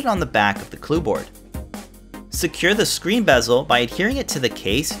and fit it on the back of the Clue board. Secure the screen bezel by adhering it to the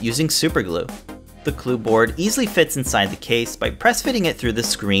case using super glue. The Clue board easily fits inside the case by press fitting it through the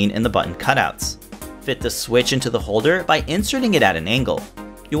screen and the button cutouts. Fit the switch into the holder by inserting it at an angle.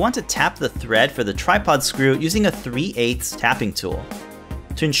 You'll want to tap the thread for the tripod screw using a 3/8 tapping tool.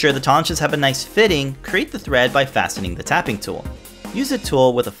 To ensure the tolerances have a nice fitting, create the thread by fastening the tapping tool. Use a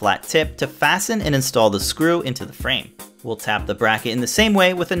tool with a flat tip to fasten and install the screw into the frame. We'll tap the bracket in the same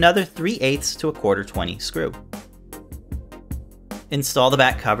way with another 3/8 to 1/4 20 screw. Install the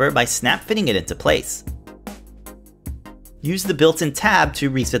back cover by snap fitting it into place. Use the built-in tab to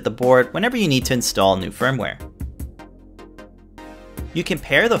reset the board whenever you need to install new firmware. You can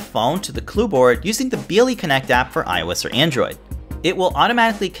pair the phone to the Clue board using the BLE Connect app for iOS or Android. It will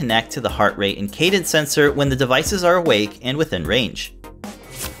automatically connect to the heart rate and cadence sensor when the devices are awake and within range.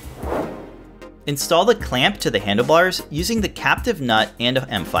 Install the clamp to the handlebars using the captive nut and a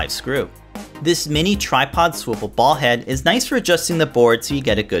M5 screw. This mini tripod swivel ball head is nice for adjusting the board so you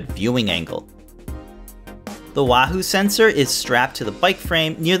get a good viewing angle. The Wahoo sensor is strapped to the bike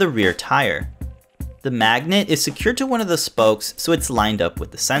frame near the rear tire. The magnet is secured to one of the spokes so it's lined up with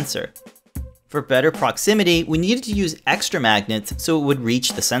the sensor. For better proximity, we needed to use extra magnets so it would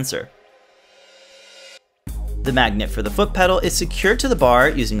reach the sensor. The magnet for the foot pedal is secured to the bar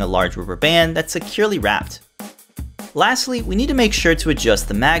using a large rubber band that's securely wrapped. Lastly, we need to make sure to adjust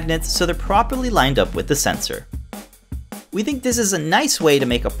the magnets so they're properly lined up with the sensor. We think this is a nice way to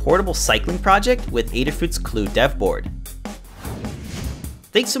make a portable cycling project with Adafruit's Clue dev board.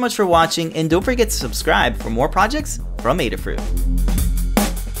 Thanks so much for watching, and don't forget to subscribe for more projects from Adafruit.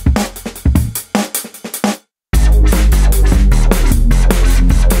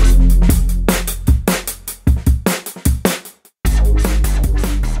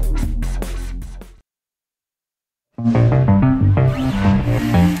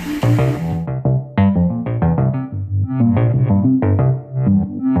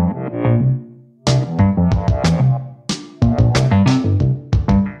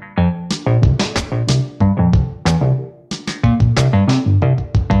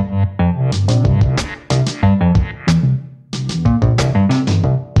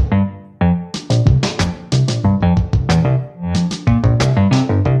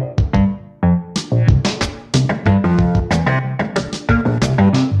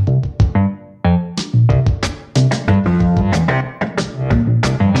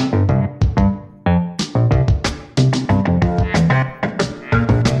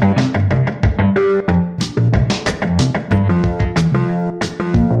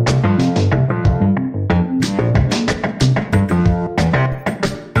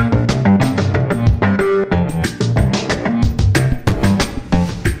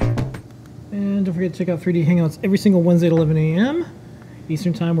 Check out 3D Hangouts every single Wednesday at 11 a.m.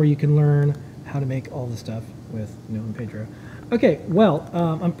 Eastern Time, where you can learn how to make all the stuff with Noah and Pedro. Okay, well,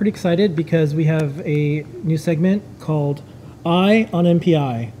 I'm pretty excited because we have a new segment called Eye on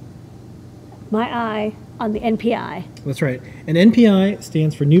NPI. My eye on the NPI. That's right. And NPI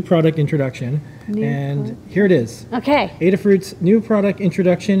stands for New Product Introduction. Here it is. Okay. Adafruit's New Product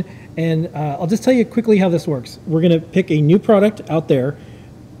Introduction. And I'll just tell you quickly how this works. We're going to pick a new product out there,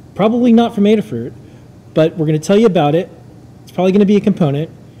 probably not from Adafruit, but we're going to tell you about it. It's probably going to be a component,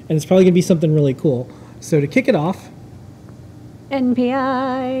 and it's probably going to be something really cool. So to kick it off,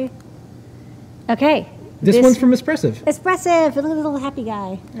 NPI. Okay. This one's from Espressive. Espressive, a little happy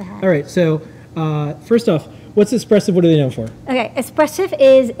guy. All right, so first off, what's Espressive? What are they known for? Okay, Espressive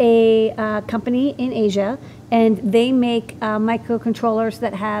is a company in Asia, and they make microcontrollers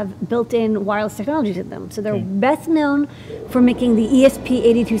that have built-in wireless technologies in them. So they're best known for making the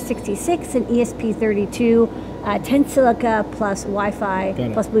ESP8266 and ESP32 Tensilica plus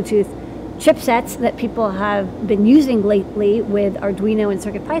Wi-Fi plus Bluetooth chipsets that people have been using lately with Arduino and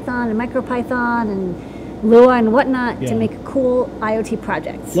CircuitPython and MicroPython and Lua and whatnot Yeah. to make cool IoT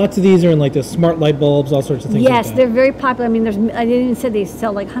projects. Lots of these are in like the smart light bulbs, all sorts of things. Yes, like they're that. very popular. I mean, I didn't even say they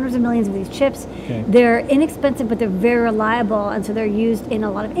sell like hundreds of millions of these chips. Okay. They're inexpensive, but they're very reliable, and so they're used in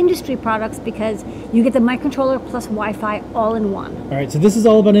a lot of industry products because you get the microcontroller plus Wi-Fi all in one. All right, so this is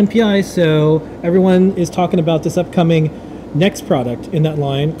all about MPI. So everyone is talking about this upcoming next product in that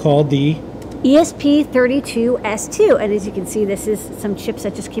line called the ESP32S2, and as you can see, this is some chips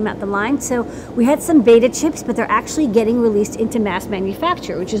that just came out the line. So we had some beta chips, but they're actually getting released into mass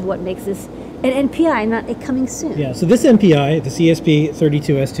manufacture, which is what makes this an NPI, not a coming soon. Yeah, so this MPI, the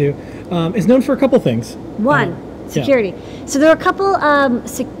ESP32S2, is known for a couple things. One, Yeah. security. So there are a couple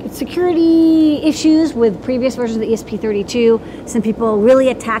security issues with previous versions of the ESP32. Some people really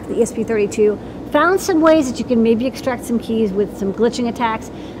attacked the ESP32. Found some ways that you can maybe extract some keys with some glitching attacks,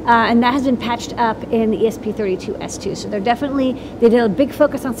 and that has been patched up in the ESP32S2. So they did a big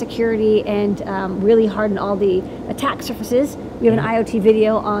focus on security and really hardened all the attack surfaces. We have an IoT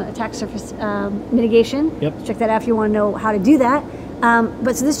video on attack surface mitigation. Yep. Check that out if you want to know how to do that.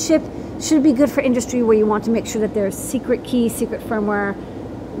 But so this chip should be good for industry where you want to make sure that there's secret key, secret firmware,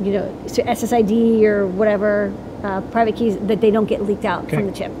 so SSID or whatever, private keys, that they don't get leaked out from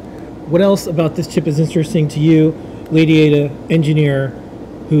the chip. What else about this chip is interesting to you, Lady Ada engineer,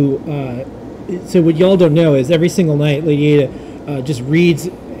 who, so what y'all don't know is every single night, Lady Ada just reads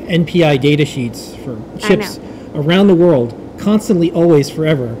NPI data sheets for chips around the world, constantly, always,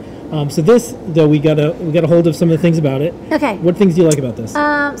 forever. So this, though, we got a hold of some of the things about it. Okay. What things do you like about this?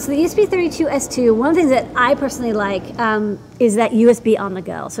 So the ESP32S2, one of the things that I personally like is that USB on the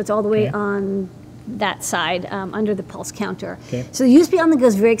go. So it's all the way on that side under the pulse counter. Okay. So the USB on the go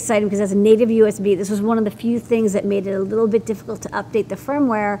is very exciting because as a native USB, this was one of the few things that made it a little bit difficult to update the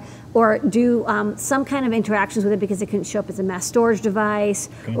firmware or do some kind of interactions with it because it couldn't show up as a mass storage device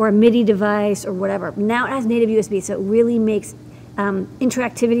or a MIDI device or whatever. Now it has native USB, so it really makes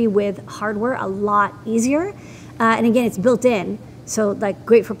interactivity with hardware a lot easier. And again, it's built in. So like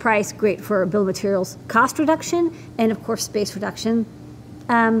great for price, great for bill of materials cost reduction, and of course space reduction.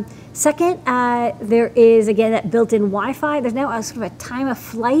 Second, there is, again, that built-in Wi-Fi. There's now a sort of a time of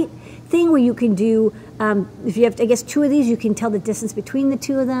flight thing where you can do, if you have, I guess, two of these, you can tell the distance between the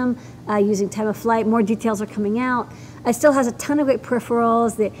two of them using time of flight. More details are coming out. It still has a ton of great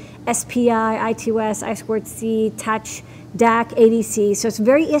peripherals, the SPI, I2S, I2C, Touch, DAC, ADC. So it's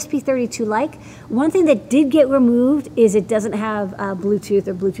very ESP32-like. One thing that did get removed is it doesn't have Bluetooth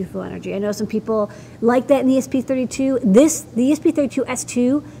or Bluetooth Low Energy. I know some people like that in the ESP32. The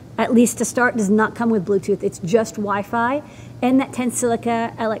ESP32S2, at least to start, does not come with Bluetooth. It's just Wi-Fi and that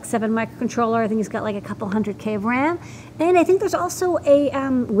Tensilica LX7 microcontroller. I think it's got like a couple 100K of RAM. And I think there's also a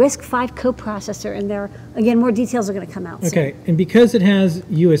RISC-V coprocessor in there. Again, more details are going to come out soon. Okay, and because it has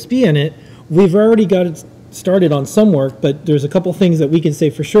USB in it, we've already got it started on some work, but there's a couple things that we can say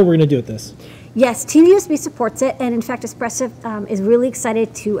for sure we're going to do with this. Yes, TinyUSB supports it, and in fact, Espressif is really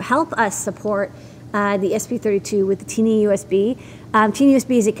excited to help us support the ESP32 with the TinyUSB.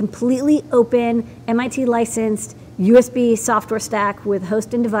 TinyUSB is a completely open, MIT licensed USB software stack with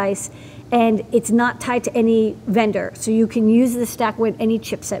host and device, and it's not tied to any vendor. So you can use the stack with any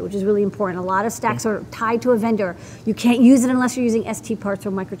chipset, which is really important. A lot of stacks are tied to a vendor. You can't use it unless you're using ST parts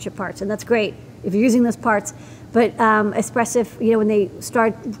or microchip parts, and that's great if you're using those parts. But Espressif, when they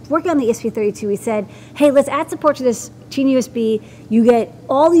started working on the ESP32, we said, hey, let's add support to this TinyUSB. You get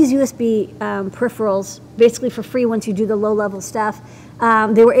all these USB peripherals basically for free once you do the low-level stuff.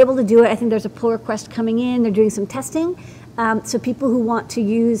 They were able to do it. I think there's a pull request coming in. They're doing some testing. So people who want to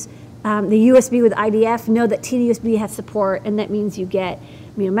use the USB with IDF know that TinyUSB has support, and that means you get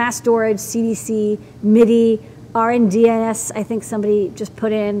mass storage, CDC, MIDI, RNDNS, I think somebody just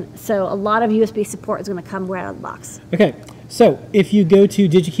put in. So a lot of USB support is going to come right out of the box. Okay, so if you go to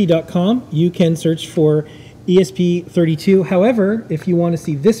digikey.com, you can search for ESP32. However, if you want to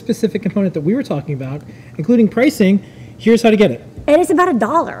see this specific component that we were talking about, including pricing, here's how to get it. And it's about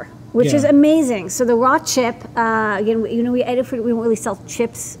 $1, which is Yeah. amazing. So the raw chip, again, we don't really sell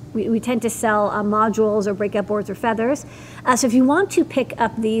chips. We tend to sell modules or breakout boards or feathers. So if you want to pick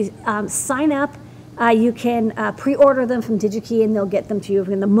up these, sign up. You can pre-order them from DigiKey, and they'll get them to you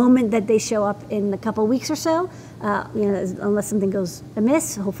in the moment that they show up in a couple weeks or so. Unless something goes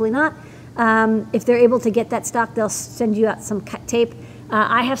amiss, hopefully not. If they're able to get that stock, they'll send you out some cut tape.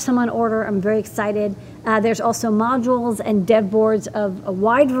 I have some on order. I'm very excited. There's also modules and dev boards of a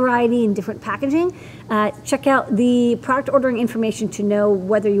wide variety in different packaging. Check out the product ordering information to know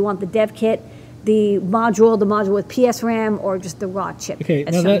whether you want the dev kit, the module with PSRAM, or just the raw chip. Okay,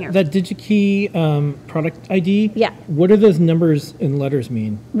 as now shown here. that DigiKey product ID, Yeah. what do those numbers and letters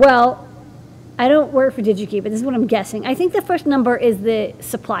mean? Well, I don't work for DigiKey, but this is what I'm guessing. I think the first number is the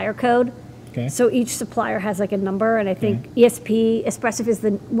supplier code. Okay. So each supplier has like a number, and I think ESP, Espressif is the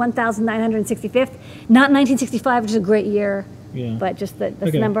 1,965th, not 1965, which is a great year, Yeah. but just that's the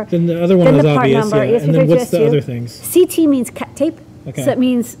Okay. number. Then the other one Then was the part obvious. number, Yeah. And then what's the 32. other things? CT means cut tape. Okay. So that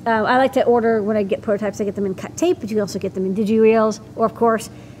means I like to order, when I get prototypes, I get them in cut tape, but you can also get them in DigiReels. Or, of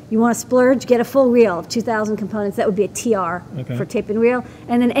course, you want to splurge, get a full reel of 2,000 components. That would be a TR Okay. for tape and reel.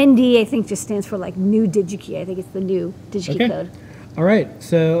 And then ND, I think, just stands for like new DigiKey. I think it's the new DigiKey Okay. code. All right.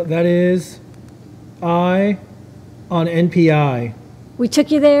 So that is I on NPI. We took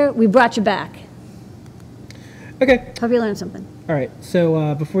you there. We brought you back. Okay. Hope you learned something. All right.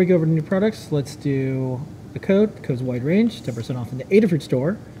 So before we go over to new products, let's do the code. The code's wide range, 10% off in the Adafruit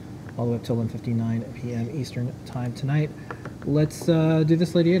store, all the way up till 1:59 p.m. Eastern time tonight. Let's do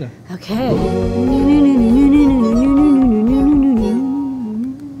this, Lady Ada. Okay.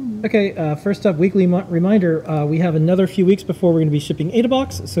 Okay, first up, weekly reminder. We have another few weeks before we're going to be shipping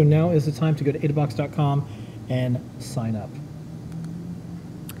AdaBox, so now is the time to go to adabox.com and sign up.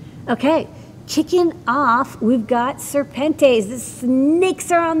 Okay. Kicking off, we've got Serpentes. The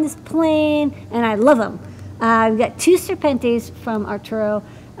snakes are on this plane, and I love them. We've got 2 Serpentes from Arturo.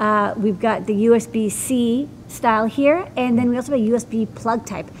 We've got the USB-C style here, and then we also have a USB plug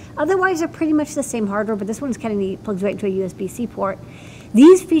type. Otherwise, they're pretty much the same hardware, but this one's kind of neat, plugs right into a USB-C port.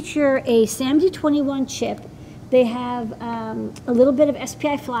 These feature a SAMD21 chip. They have a little bit of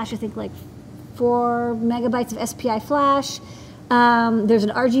SPI flash, I think like 4 megabytes of SPI flash. There's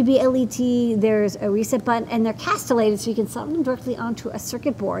an RGB LET, there's a reset button, and they're castellated so you can solder them directly onto a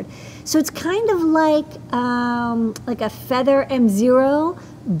circuit board. So it's kind of like a Feather M0,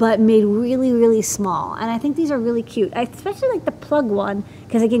 but made really, really small. And I think these are really cute. I especially like the plug one,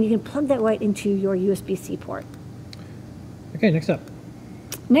 because again, you can plug that right into your USB-C port. Okay, next up.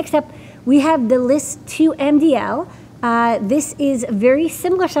 Next up, we have the List 2 MDL. This is very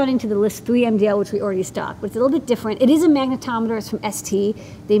similar sounding to the List 3 MDL, which we already stocked, but it's a little bit different. It is a magnetometer. It's from ST.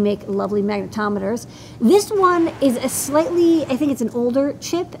 They make lovely magnetometers. This one is a slightly, I think it's an older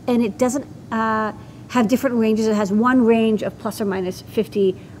chip, and it doesn't have different ranges. It has one range of plus or minus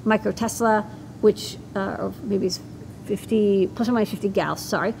 50 microtesla, which, or maybe it's 50, plus or minus 50 Gauss,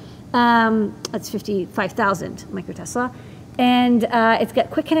 sorry. That's 55,000 microtesla. And it's got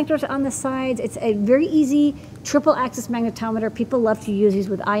quick connectors on the sides. It's a very easy triple axis magnetometer. People love to use these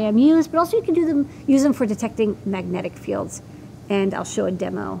with IMUs, but also you can use them for detecting magnetic fields. And I'll show a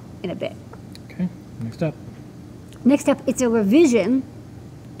demo in a bit. Okay, next up. Next up, it's a revision.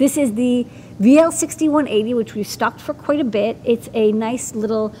 This is the VL6180, which we've stocked for quite a bit. It's a nice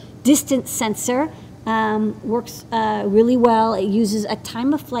little distance sensor. Works really well. It uses a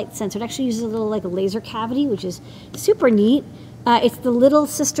time of flight sensor. It actually uses a little like a laser cavity, which is super neat. It's the little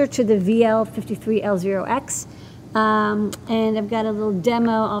sister to the VL53L0X. And I've got a little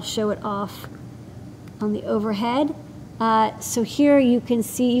demo. I'll show it off on the overhead. So here you can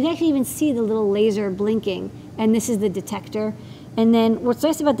actually even see the little laser blinking, and this is the detector. And then what's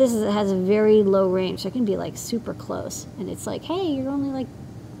nice about this is it has a very low range, so it can be like super close. And it's like, hey, you're only like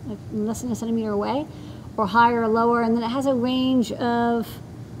less than a centimeter away, or higher or lower. And then it has a range of,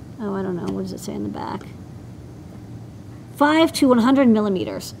 oh, I don't know, what does it say in the back? 5 to 100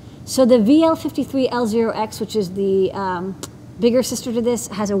 millimeters. So the VL53L0X, which is the bigger sister to this,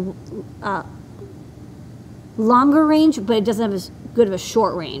 has a longer range, but it doesn't have as good of a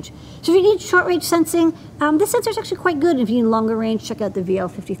short range. So if you need short range sensing, this sensor is actually quite good. If you need longer range, check out the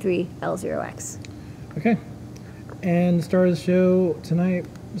VL53L0X. Okay. And the star of the show tonight,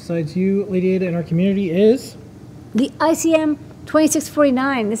 besides you, Lady Ada, and our community is? The ICM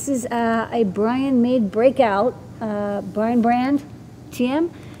 2649. This is a Brian-made breakout, Brian brand TM.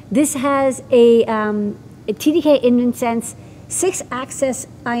 This has a TDK InvenSense 6-axis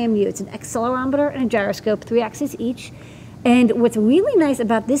IMU. It's an accelerometer and a gyroscope, 3 axes each. And what's really nice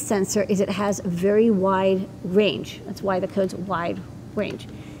about this sensor is it has a very wide range. That's why the code's wide range.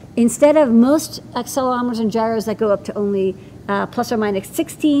 Instead of most accelerometers and gyros that go up to only plus or minus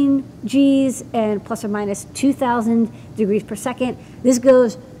 16 Gs and plus or minus 2,000 degrees per second, this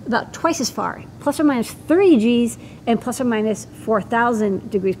goes about twice as far, plus or minus 30 Gs and plus or minus 4,000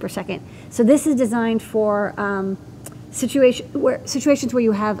 degrees per second. So this is designed for situations where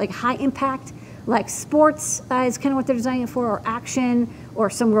you have like high impact, like sports is kind of what they're designing it for, or action, or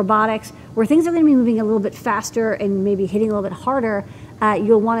some robotics, where things are going to be moving a little bit faster and maybe hitting a little bit harder.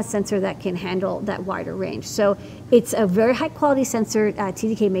 You'll want a sensor that can handle that wider range. So it's a very high quality sensor.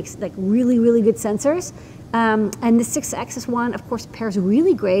 TDK makes like really, really good sensors. And the 6-axis one, of course, pairs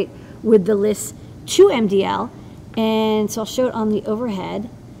really great with the List 2 MDL. And so I'll show it on the overhead.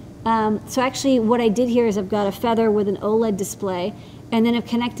 So actually what I did here is I've got a feather with an OLED display, and then I've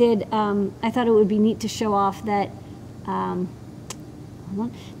connected, I thought it would be neat to show off that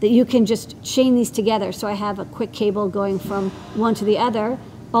that you can just chain these together. So I have a quick cable going from one to the other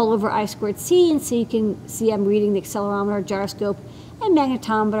all over I²C, and so you can see I'm reading the accelerometer, gyroscope, and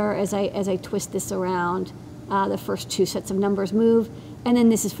magnetometer as I twist this around. The first two sets of numbers move, and then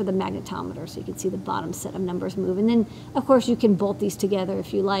this is for the magnetometer, so you can see the bottom set of numbers move. And then, of course, you can bolt these together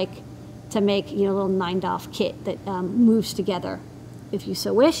if you like to make, you know, a little 9DOF kit that moves together if you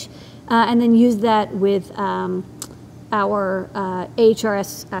so wish. And then use that with our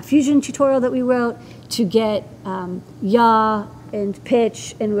AHRS Fusion tutorial that we wrote to get yaw and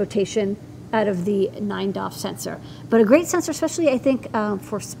pitch and rotation out of the 9DOF sensor. But a great sensor, especially I think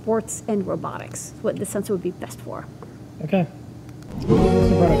for sports and robotics, what the sensor would be best for. Okay.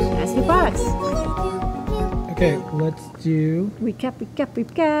 Products. That's the products. Okay, let's do Recap. the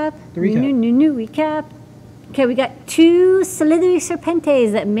recap. New recap. Okay, we got two Slithery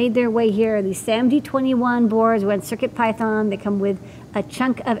Serpentes that made their way here. These SAMD21 boards run CircuitPython. They come with a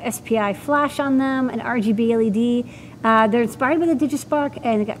chunk of SPI flash on them, an RGB LED. They're inspired by the DigiSpark,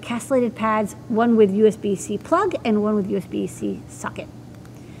 and they got castellated pads, one with USB-C plug and one with USB-C socket.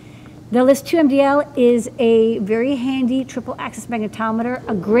 The LIS2MDL is a very handy triple axis magnetometer,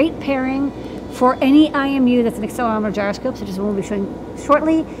 a great pairing for any IMU that's an accelerometer gyroscope, such as the one we'll be showing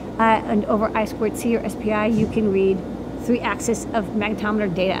shortly. And over I²C or SPI, you can read 3-axis of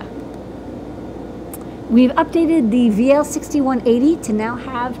magnetometer data. We've updated the VL6180 to now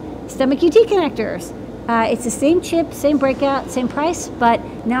have stomach UT connectors. It's the same chip, same breakout, same price, but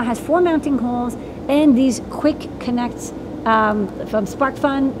now has 4 mounting holes and these quick connects from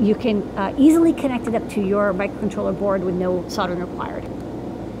SparkFun. You can easily connect it up to your microcontroller board with no soldering required.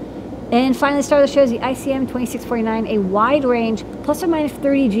 And finally, the star of the show is the ICM2649, a wide range, plus or minus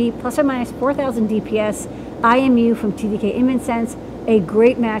 30G, plus or minus 4,000 DPS IMU from TDK InvenSense, a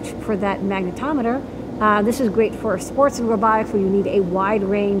great match for that magnetometer. This is great for sports and robotics where you need a wide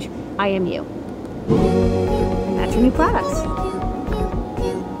range IMU. And that's your new products.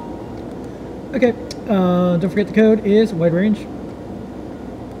 Okay, don't forget the code is wide range.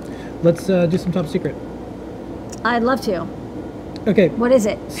 Let's do some top secret. I'd love to. Okay. What is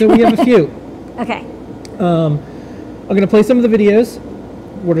it? So we have a few. Okay. I'm going to play some of the videos,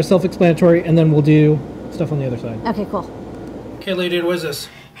 what are self-explanatory, and then we'll do stuff on the other side. Okay, cool. Okay, lady, what is this?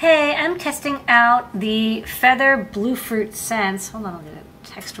 Hey, I'm testing out the Feather Bluefruit Sense. Hold on, I'll get it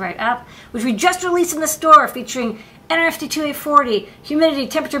text right up. Which we just released in the store, featuring nRF22840, humidity,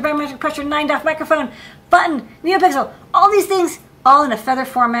 temperature, barometric pressure, 9DOF microphone, button, NeoPixel, all these things, all in a Feather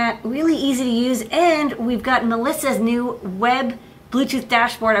format, really easy to use, and we've got Melissa's new web Bluetooth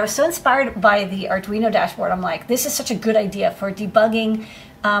dashboard. I was so inspired by the Arduino dashboard. I'm like, this is such a good idea for debugging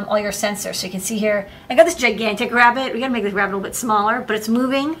all your sensors. So you can see here, I got this gigantic rabbit. We gotta make this rabbit a little bit smaller, but it's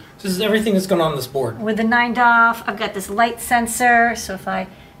moving. This is everything that's going on this board. With the 9DOF, I've got this light sensor. So if I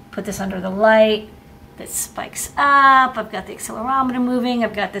put this under the light, this spikes up. I've got the accelerometer moving.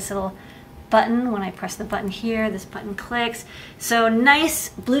 I've got this little button. When I press the button here, this button clicks. So nice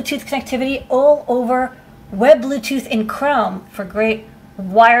Bluetooth connectivity all over Web Bluetooth in Chrome for great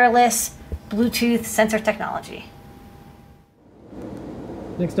wireless Bluetooth sensor technology.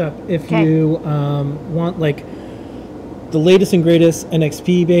 Next up, if you want like the latest and greatest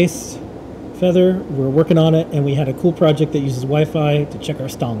NXP based Feather, we're working on it, and we had a cool project that uses Wi-Fi to check our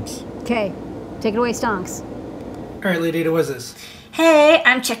stonks. Okay, take it away, stonks. All right, lady, what is this? Hey,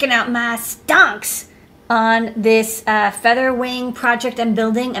 I'm checking out my stonks on this Feather Wing project I'm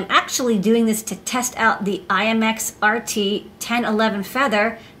building. I'm actually doing this to test out the IMX RT 1011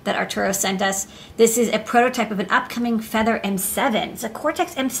 Feather that Arturo sent us. This is a prototype of an upcoming Feather M7. It's a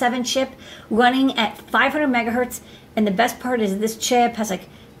Cortex M7 chip running at 500 megahertz, and the best part is this chip has like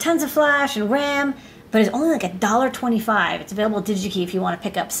tons of flash and RAM, but it's only like $1.25. It's available at DigiKey if you want to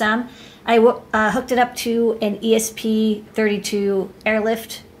pick up some. I hooked it up to an ESP32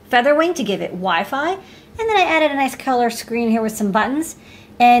 Airlift Feather Wing to give it Wi-Fi, and then I added a nice color screen here with some buttons,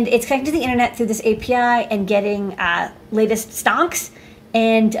 and it's connected to the internet through this API and getting latest stonks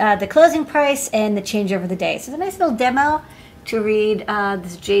and the closing price and the change over the day. So it's a nice little demo to read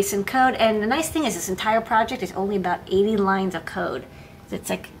this JSON code, and the nice thing is this entire project is only about 80 lines of code. It's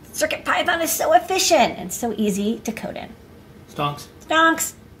like CircuitPython is so efficient and so easy to code in. Stonks.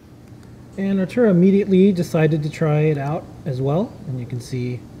 Stonks. And Arturo immediately decided to try it out as well, and you can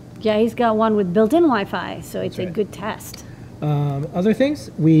see. Yeah, he's got one with built-in Wi-Fi, so it's right. a good test. Other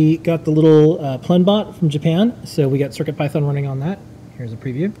things, we got the little Plenbot from Japan, so we got CircuitPython running on that. Here's a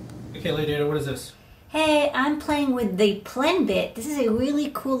preview. Okay, lady, what is this? Hey, I'm playing with the Plenbit. This is a really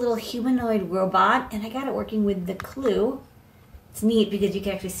cool little humanoid robot, and I got it working with the Clue. It's neat because you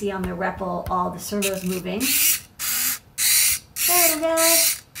can actually see on the REPL all the servos moving. There we go.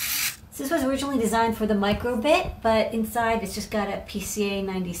 So this was originally designed for the Microbit, but inside it's just got a PCA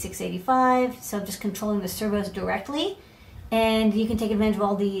 9685, so I'm just controlling the servos directly. And you can take advantage of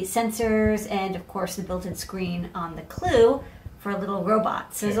all the sensors and, of course, the built-in screen on the Clue for a little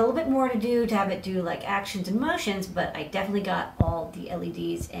robot. So there's a little bit more to do to have it do like actions and motions, but I definitely got all the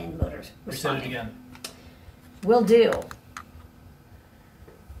LEDs and motors responding. Reset it again. Will do.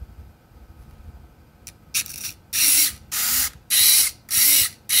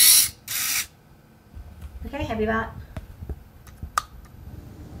 Okay, happy about.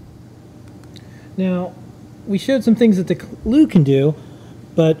 Now, we showed some things that the Clue can do,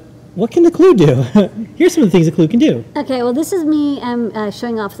 but what can the Clue do? Here's some of the things the Clue can do. Okay, well this is me. I'm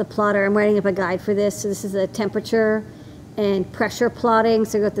showing off the plotter. I'm writing up a guide for this. So this is a temperature and pressure plotting.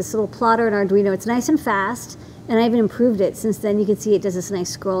 So I got this little plotter in Arduino. It's nice and fast, and I even improved it since then. You can see it does this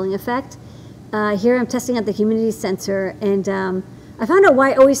nice scrolling effect. Here I'm testing out the humidity sensor, and I found out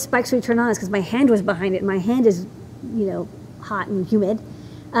why it always spikes when you turn on is because my hand was behind it. And my hand is, you know, hot and humid.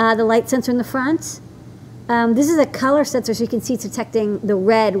 The light sensor in the front. This is a color sensor, so you can see it's detecting the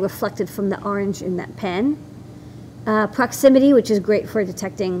red reflected from the orange in that pen. Proximity, which is great for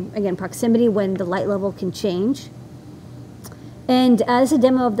detecting, again, proximity when the light level can change. And this is a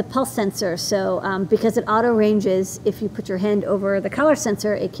demo of the pulse sensor. So because it auto ranges, if you put your hand over the color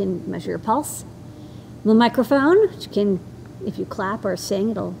sensor, it can measure your pulse. The microphone, which can, if you clap or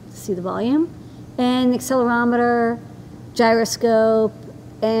sing, it'll see the volume. And accelerometer, gyroscope,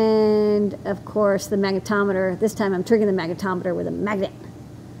 and of course the magnetometer. This time I'm triggering the magnetometer with a magnet.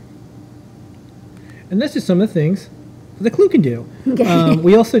 And that's just some of the things that the Clue can do. Okay.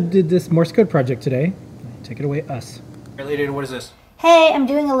 We also did this Morse code project today. Take it away, us. Related, what is this? Hey, I'm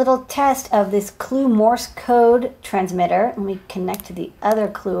doing a little test of this Clue Morse code transmitter. Let me connect to the other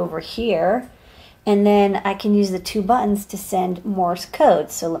Clue over here. And then I can use the two buttons to send Morse code.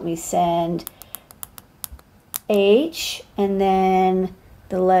 So let me send H and then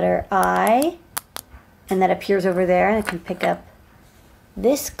the letter I, and that appears over there, and I can pick up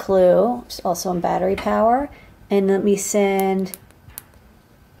this Clue, which is also on battery power, and let me send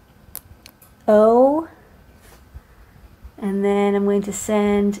O, and then I'm going to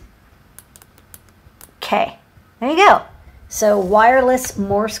send K. There you go. So wireless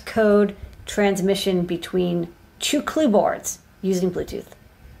Morse code transmission between two Clue boards using Bluetooth.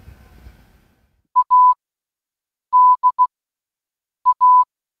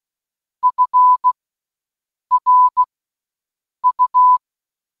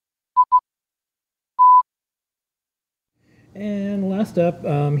 And last up,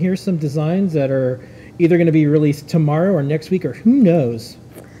 here's some designs that are either going to be released tomorrow or next week, or who knows.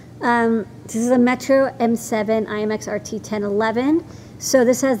 This is a Metro M7 IMX RT 1011. So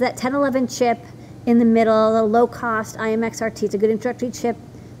this has that 1011 chip in the middle, a low-cost IMX RT. It's a good introductory chip.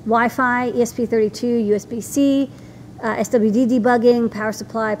 Wi-Fi, ESP32, USB-C, SWD debugging, power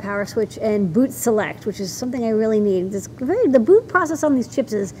supply, power switch, and boot select, which is something I really need. The boot process on these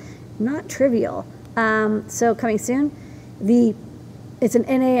chips is not trivial. So coming soon. It's an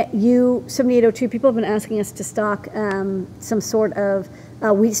NAU 7802. People have been asking us to stock some sort of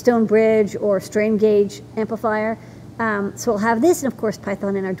Wheatstone bridge or strain gauge amplifier. So we'll have this, and of course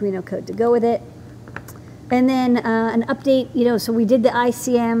Python and Arduino code to go with it. And then an update, you know, so we did the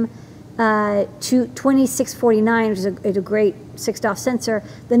ICM 2649, which is a great 6DoF sensor.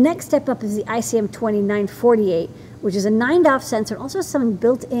 The next step up is the ICM 2948, which is a 9DoF sensor, and also some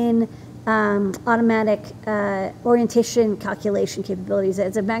built-in automatic orientation calculation capabilities.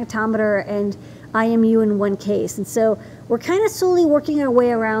 It's a magnetometer and IMU in one case. And so we're kind of slowly working our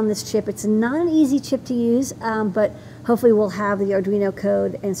way around this chip. It's not an easy chip to use, but hopefully we'll have the Arduino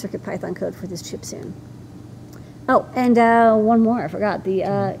code and CircuitPython code for this chip soon. Oh, and one more, I forgot.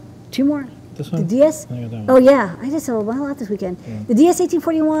 The two more. This one? The DS. Oh yeah, I just saw a lot this weekend. Yeah. The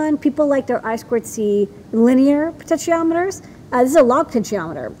DS1841. People like their I2C linear potentiometers. This is a log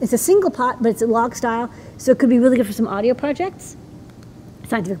potentiometer. It's a single pot, but it's a log style, so it could be really good for some audio projects,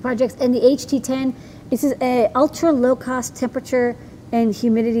 scientific projects. And the HT10, this is a ultra low cost temperature and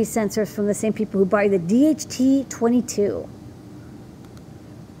humidity sensors from the same people who buy the DHT22.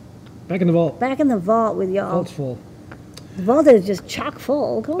 Back in the vault. Back in the vault with y'all. Vault's full. The vault is just chock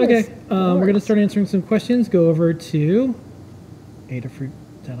full. Okay, we're going to start answering some questions. Go over to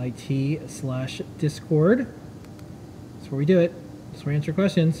adafruit.it/Discord. That's where we do it. That's where we answer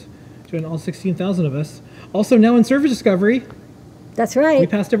questions. Join all 16,000 of us. Also now in Server Discovery, That's We right.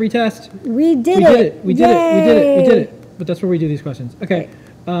 passed every test. We did We it. did it. We did it. We did it. We did Yay. it. But that's where we do these questions. Okay.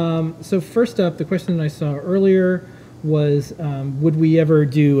 So first up, the question I saw earlier was, would we ever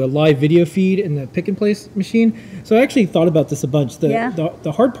do a live video feed in the pick and place machine? So I actually thought about this a bunch. Yeah.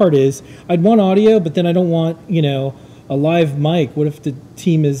 The hard part is I'd want audio, but then I don't want, a live mic. What if the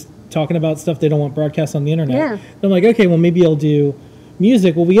team is talking about stuff they don't want broadcast on the internet? Yeah. Then I'm like, okay, well, maybe I'll do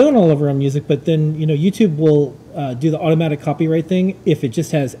music. Well, we own all of our own music, but then, YouTube will do the automatic copyright thing if it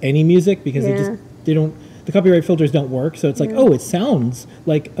just has any music, because Yeah. the copyright filters don't work. So it's like, oh, it sounds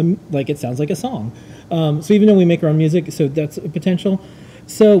like it sounds like a song. So even though we make our own music, so that's a potential.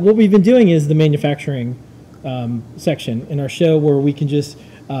 So what we've been doing is the manufacturing section in our show, where we can just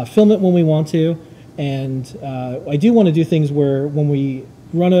film it when we want to. And I do want to do things where when we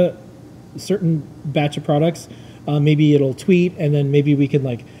run a certain batch of products, maybe it'll tweet, and then maybe we can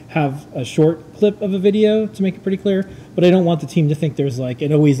have a short clip of a video to make it pretty clear. But I don't want the team to think there's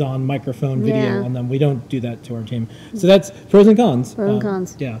an always on microphone video Yeah. on them. We don't do that to our team. So that's pros and cons. Pros and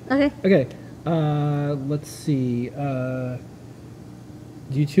cons. Yeah. Okay. Okay. Let's see. Do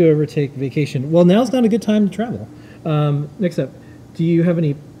you two ever take vacation? Well, now's not a good time to travel. Next up, do you have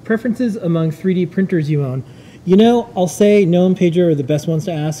any preferences among 3D printers you own? I'll say Noah and Pedro are the best ones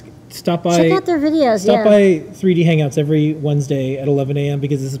to ask. Stop by. Check out their videos. Stop Yeah. by 3D Hangouts every Wednesday at 11 a.m.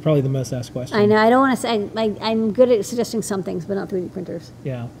 because this is probably the most asked question. I know. I don't want to say. I'm good at suggesting some things, but not 3D printers.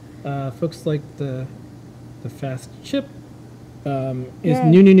 Yeah. Folks like the fast chip is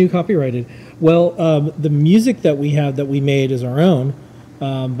Yay. new copyrighted. Well, the music that we have that we made is our own.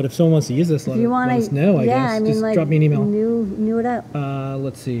 But if someone wants to use this, let us know, I guess. Just drop me an email. New it up.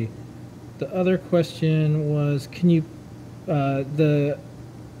 Let's see. The other question was, can you,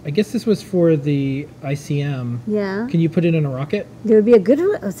 I guess this was for the ICM. Yeah. Can you put it in a rocket? There would be a good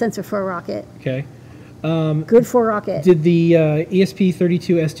sensor for a rocket. Okay. Good for a rocket. Did the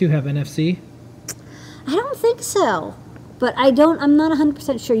ESP32S2 have NFC? I don't think so. But I'm not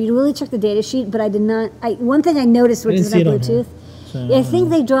 100% sure. You really check the data sheet, but I did not. One thing I noticed, which didn't is see about it on here. Bluetooth. So, Yeah, I think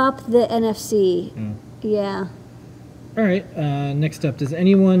they dropped the NFC. Yeah. All right. Next up, does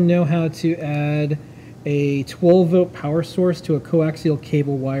anyone know how to add a 12-volt power source to a coaxial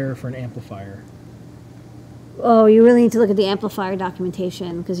cable wire for an amplifier? Oh, you really need to look at the amplifier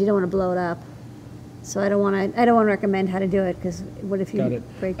documentation because you don't want to blow it up. So I don't want to recommend how to do it because what if you Got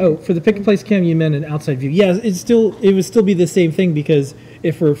it. break Oh, it? for the pick and place cam, you meant an outside view. Yeah, it would still be the same thing, because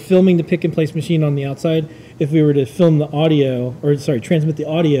if we're filming the pick and place machine on the outside, if we were to film the audio, transmit the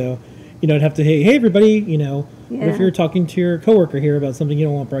audio, I'd have to, hey everybody, what Yeah. if you're talking to your coworker here about something you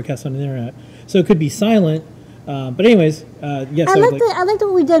don't want broadcast on the internet? So it could be silent. But anyways, yes. I liked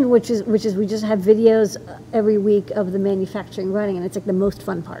what we did, which is we just have videos every week of the manufacturing running, and it's the most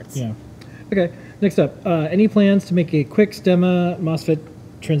fun parts. Yeah. Okay. Next up, any plans to make a quick stemma MOSFET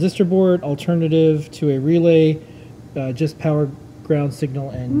transistor board alternative to a relay, just power, ground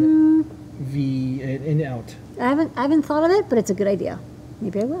signal, and V in out? I haven't thought of it, but it's a good idea.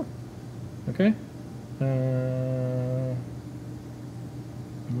 Maybe I will. Okay.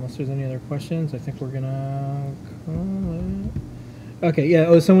 Unless there's any other questions, I think we're gonna call it. Okay. Yeah.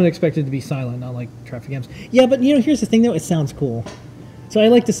 Oh, someone expected to be silent, not like traffic jams. Yeah, but here's the thing though. It sounds cool. So I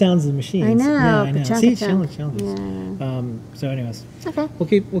like the sounds of the machines. I know. Yeah, I know. Ka-chunk, See, ka-chunk. challenge. So, anyways, Okay.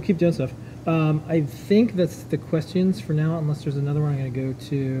 we'll keep doing stuff. I think that's the questions for now. Unless there's another one, I'm going to go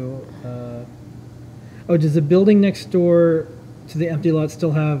to. Does the building next door to the empty lot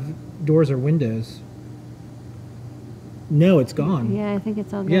still have doors or windows? No, it's gone. Yeah, I think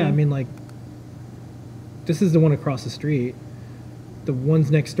it's all good. Yeah, I mean, this is the one across the street. The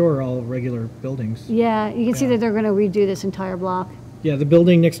ones next door are all regular buildings. Yeah, you can see Yeah. that they're going to redo this entire block. Yeah, the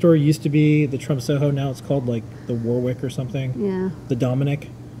building next door used to be the Trump Soho. Now it's called the Warwick or something. Yeah. The Dominic.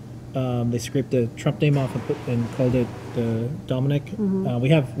 They scraped the Trump name off and called it the Dominic. We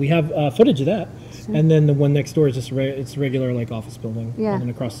have footage of that. And then the one next door is just it's a regular office building. Yeah. And then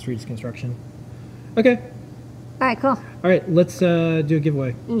across the street is construction. Okay. All right, cool. All right. Let's do a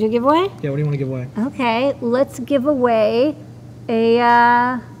giveaway. And do you give away? Yeah. What do you want to give away? Okay, let's give away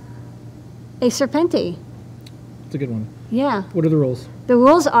a Serpenti. It's a good one. Yeah. What are the rules? The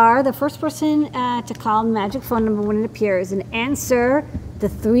rules are the first person to call the magic phone number when it appears and answer the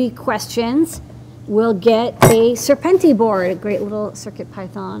 3 questions will get a Serpenti board, a great little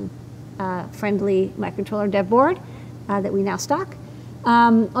CircuitPython friendly microcontroller dev board that we now stock.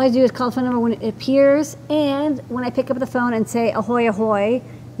 All I do is call the phone number when it appears, and when I pick up the phone and say ahoy ahoy,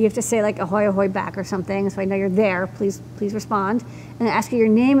 you have to say ahoy ahoy back or something, so I know you're there. Please respond, and I ask you your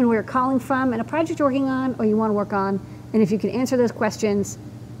name and where you're calling from, and a project you're working on or you want to work on. And if you can answer those questions,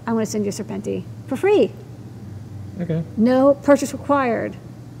 I'm going to send you a Serpenti for free. Okay. No purchase required.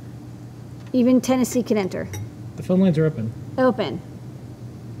 Even Tennessee can enter. The phone lines are open. Open.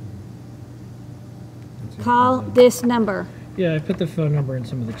 Call this number. Yeah, I put the phone number in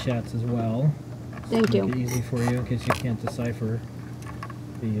some of the chats as well. Thank Make you. it easy for you in case you can't decipher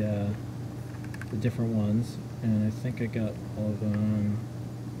the different ones. And I think I got all of them.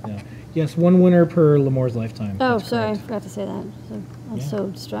 Yeah. Yes, one winner per Lemore's lifetime. Oh, That's sorry, I correct. forgot to say that. So I was Yeah. so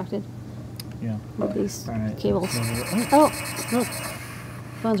distracted Yeah. with these All right. cables. So, Oh, look.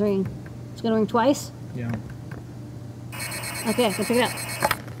 Phone's ringing. It's gonna ring twice. yeah. Okay, I can pick it up.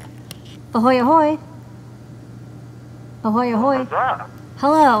 Ahoy, ahoy. Ahoy, ahoy.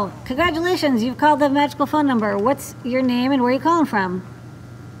 Hello. Congratulations, you've called the magical phone number. What's your name and where are you calling from?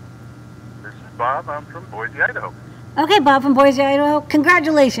 This is Bob. I'm from Boise, Idaho. Okay, Bob from Boise, Idaho.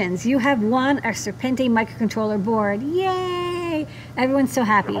 Congratulations, you have won our Serpente microcontroller board. Yay! Everyone's so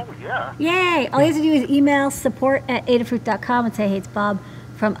happy. Oh, yeah. Yay! All you have to do is email support@adafruit.com and say, hey, it's Bob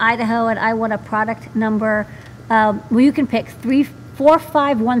from Idaho and I want a product number. Well, you can pick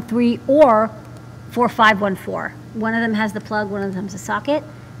 4513 or 4514. One of them has the plug, one of them has the socket.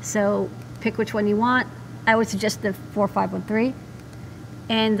 So pick which one you want. I would suggest the 4513.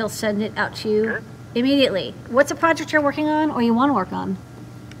 And they'll send it out to you Okay. immediately. What's a project you're working on or you want to work on?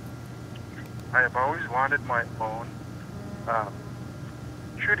 I have always wanted my own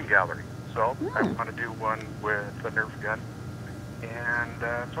shooting gallery. So I want to do one with a Nerf gun.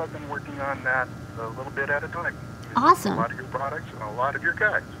 And so I've been working on that a little bit at a time. Using Awesome. A lot of your products and a lot of your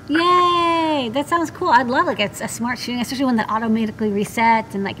guides. Yay! That sounds cool. I'd love like a smart shooting, especially one that automatically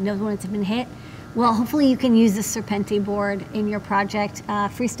resets and like knows when it's been hit. Well, hopefully you can use the Serpente board in your project.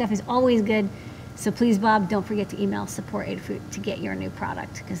 Free stuff is always good. So please, Bob, don't forget to email support Adafruit to get your new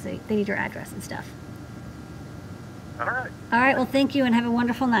product because they need your address and stuff. All right. All right. Well, thank you and have a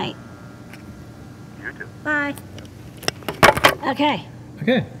wonderful night. You too. Bye. Okay.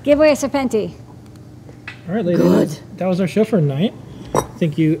 Okay. Give away a Serpente. All right, ladies. That was our show for tonight.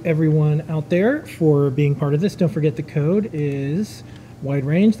 Thank you, everyone out there, for being part of this. Don't forget the code is wide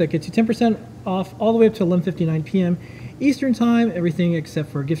range. That gets you 10% off all the way up to 11:59 p.m. Eastern Time. Everything except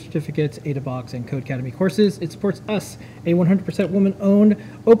for gift certificates, AdaBox, and Code Academy courses. It supports us, a 100% woman-owned,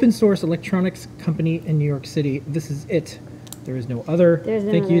 open-source electronics company in New York City. This is it. There is no other. There's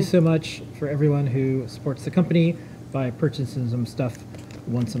no Thank you other. so much for everyone who supports the company by purchasing some stuff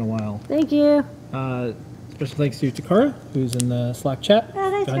once in a while. Thank you. Special thanks to Takara, who's in the Slack chat Oh,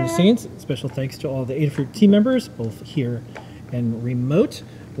 thanks, behind the Takara. scenes. Special thanks to all the Adafruit team members, both here and remote.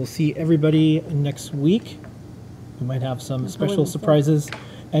 We'll see everybody next week. We might have some special women's surprises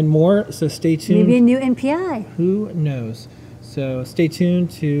and more, so stay tuned. Maybe a new NPI. Who knows? So stay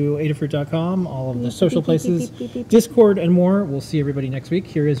tuned to adafruit.com, all of the social beep, beep, beep, places, beep, beep, beep. Discord, and more. We'll see everybody next week.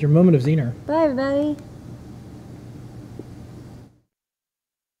 Here is your moment of Zener. Bye, everybody.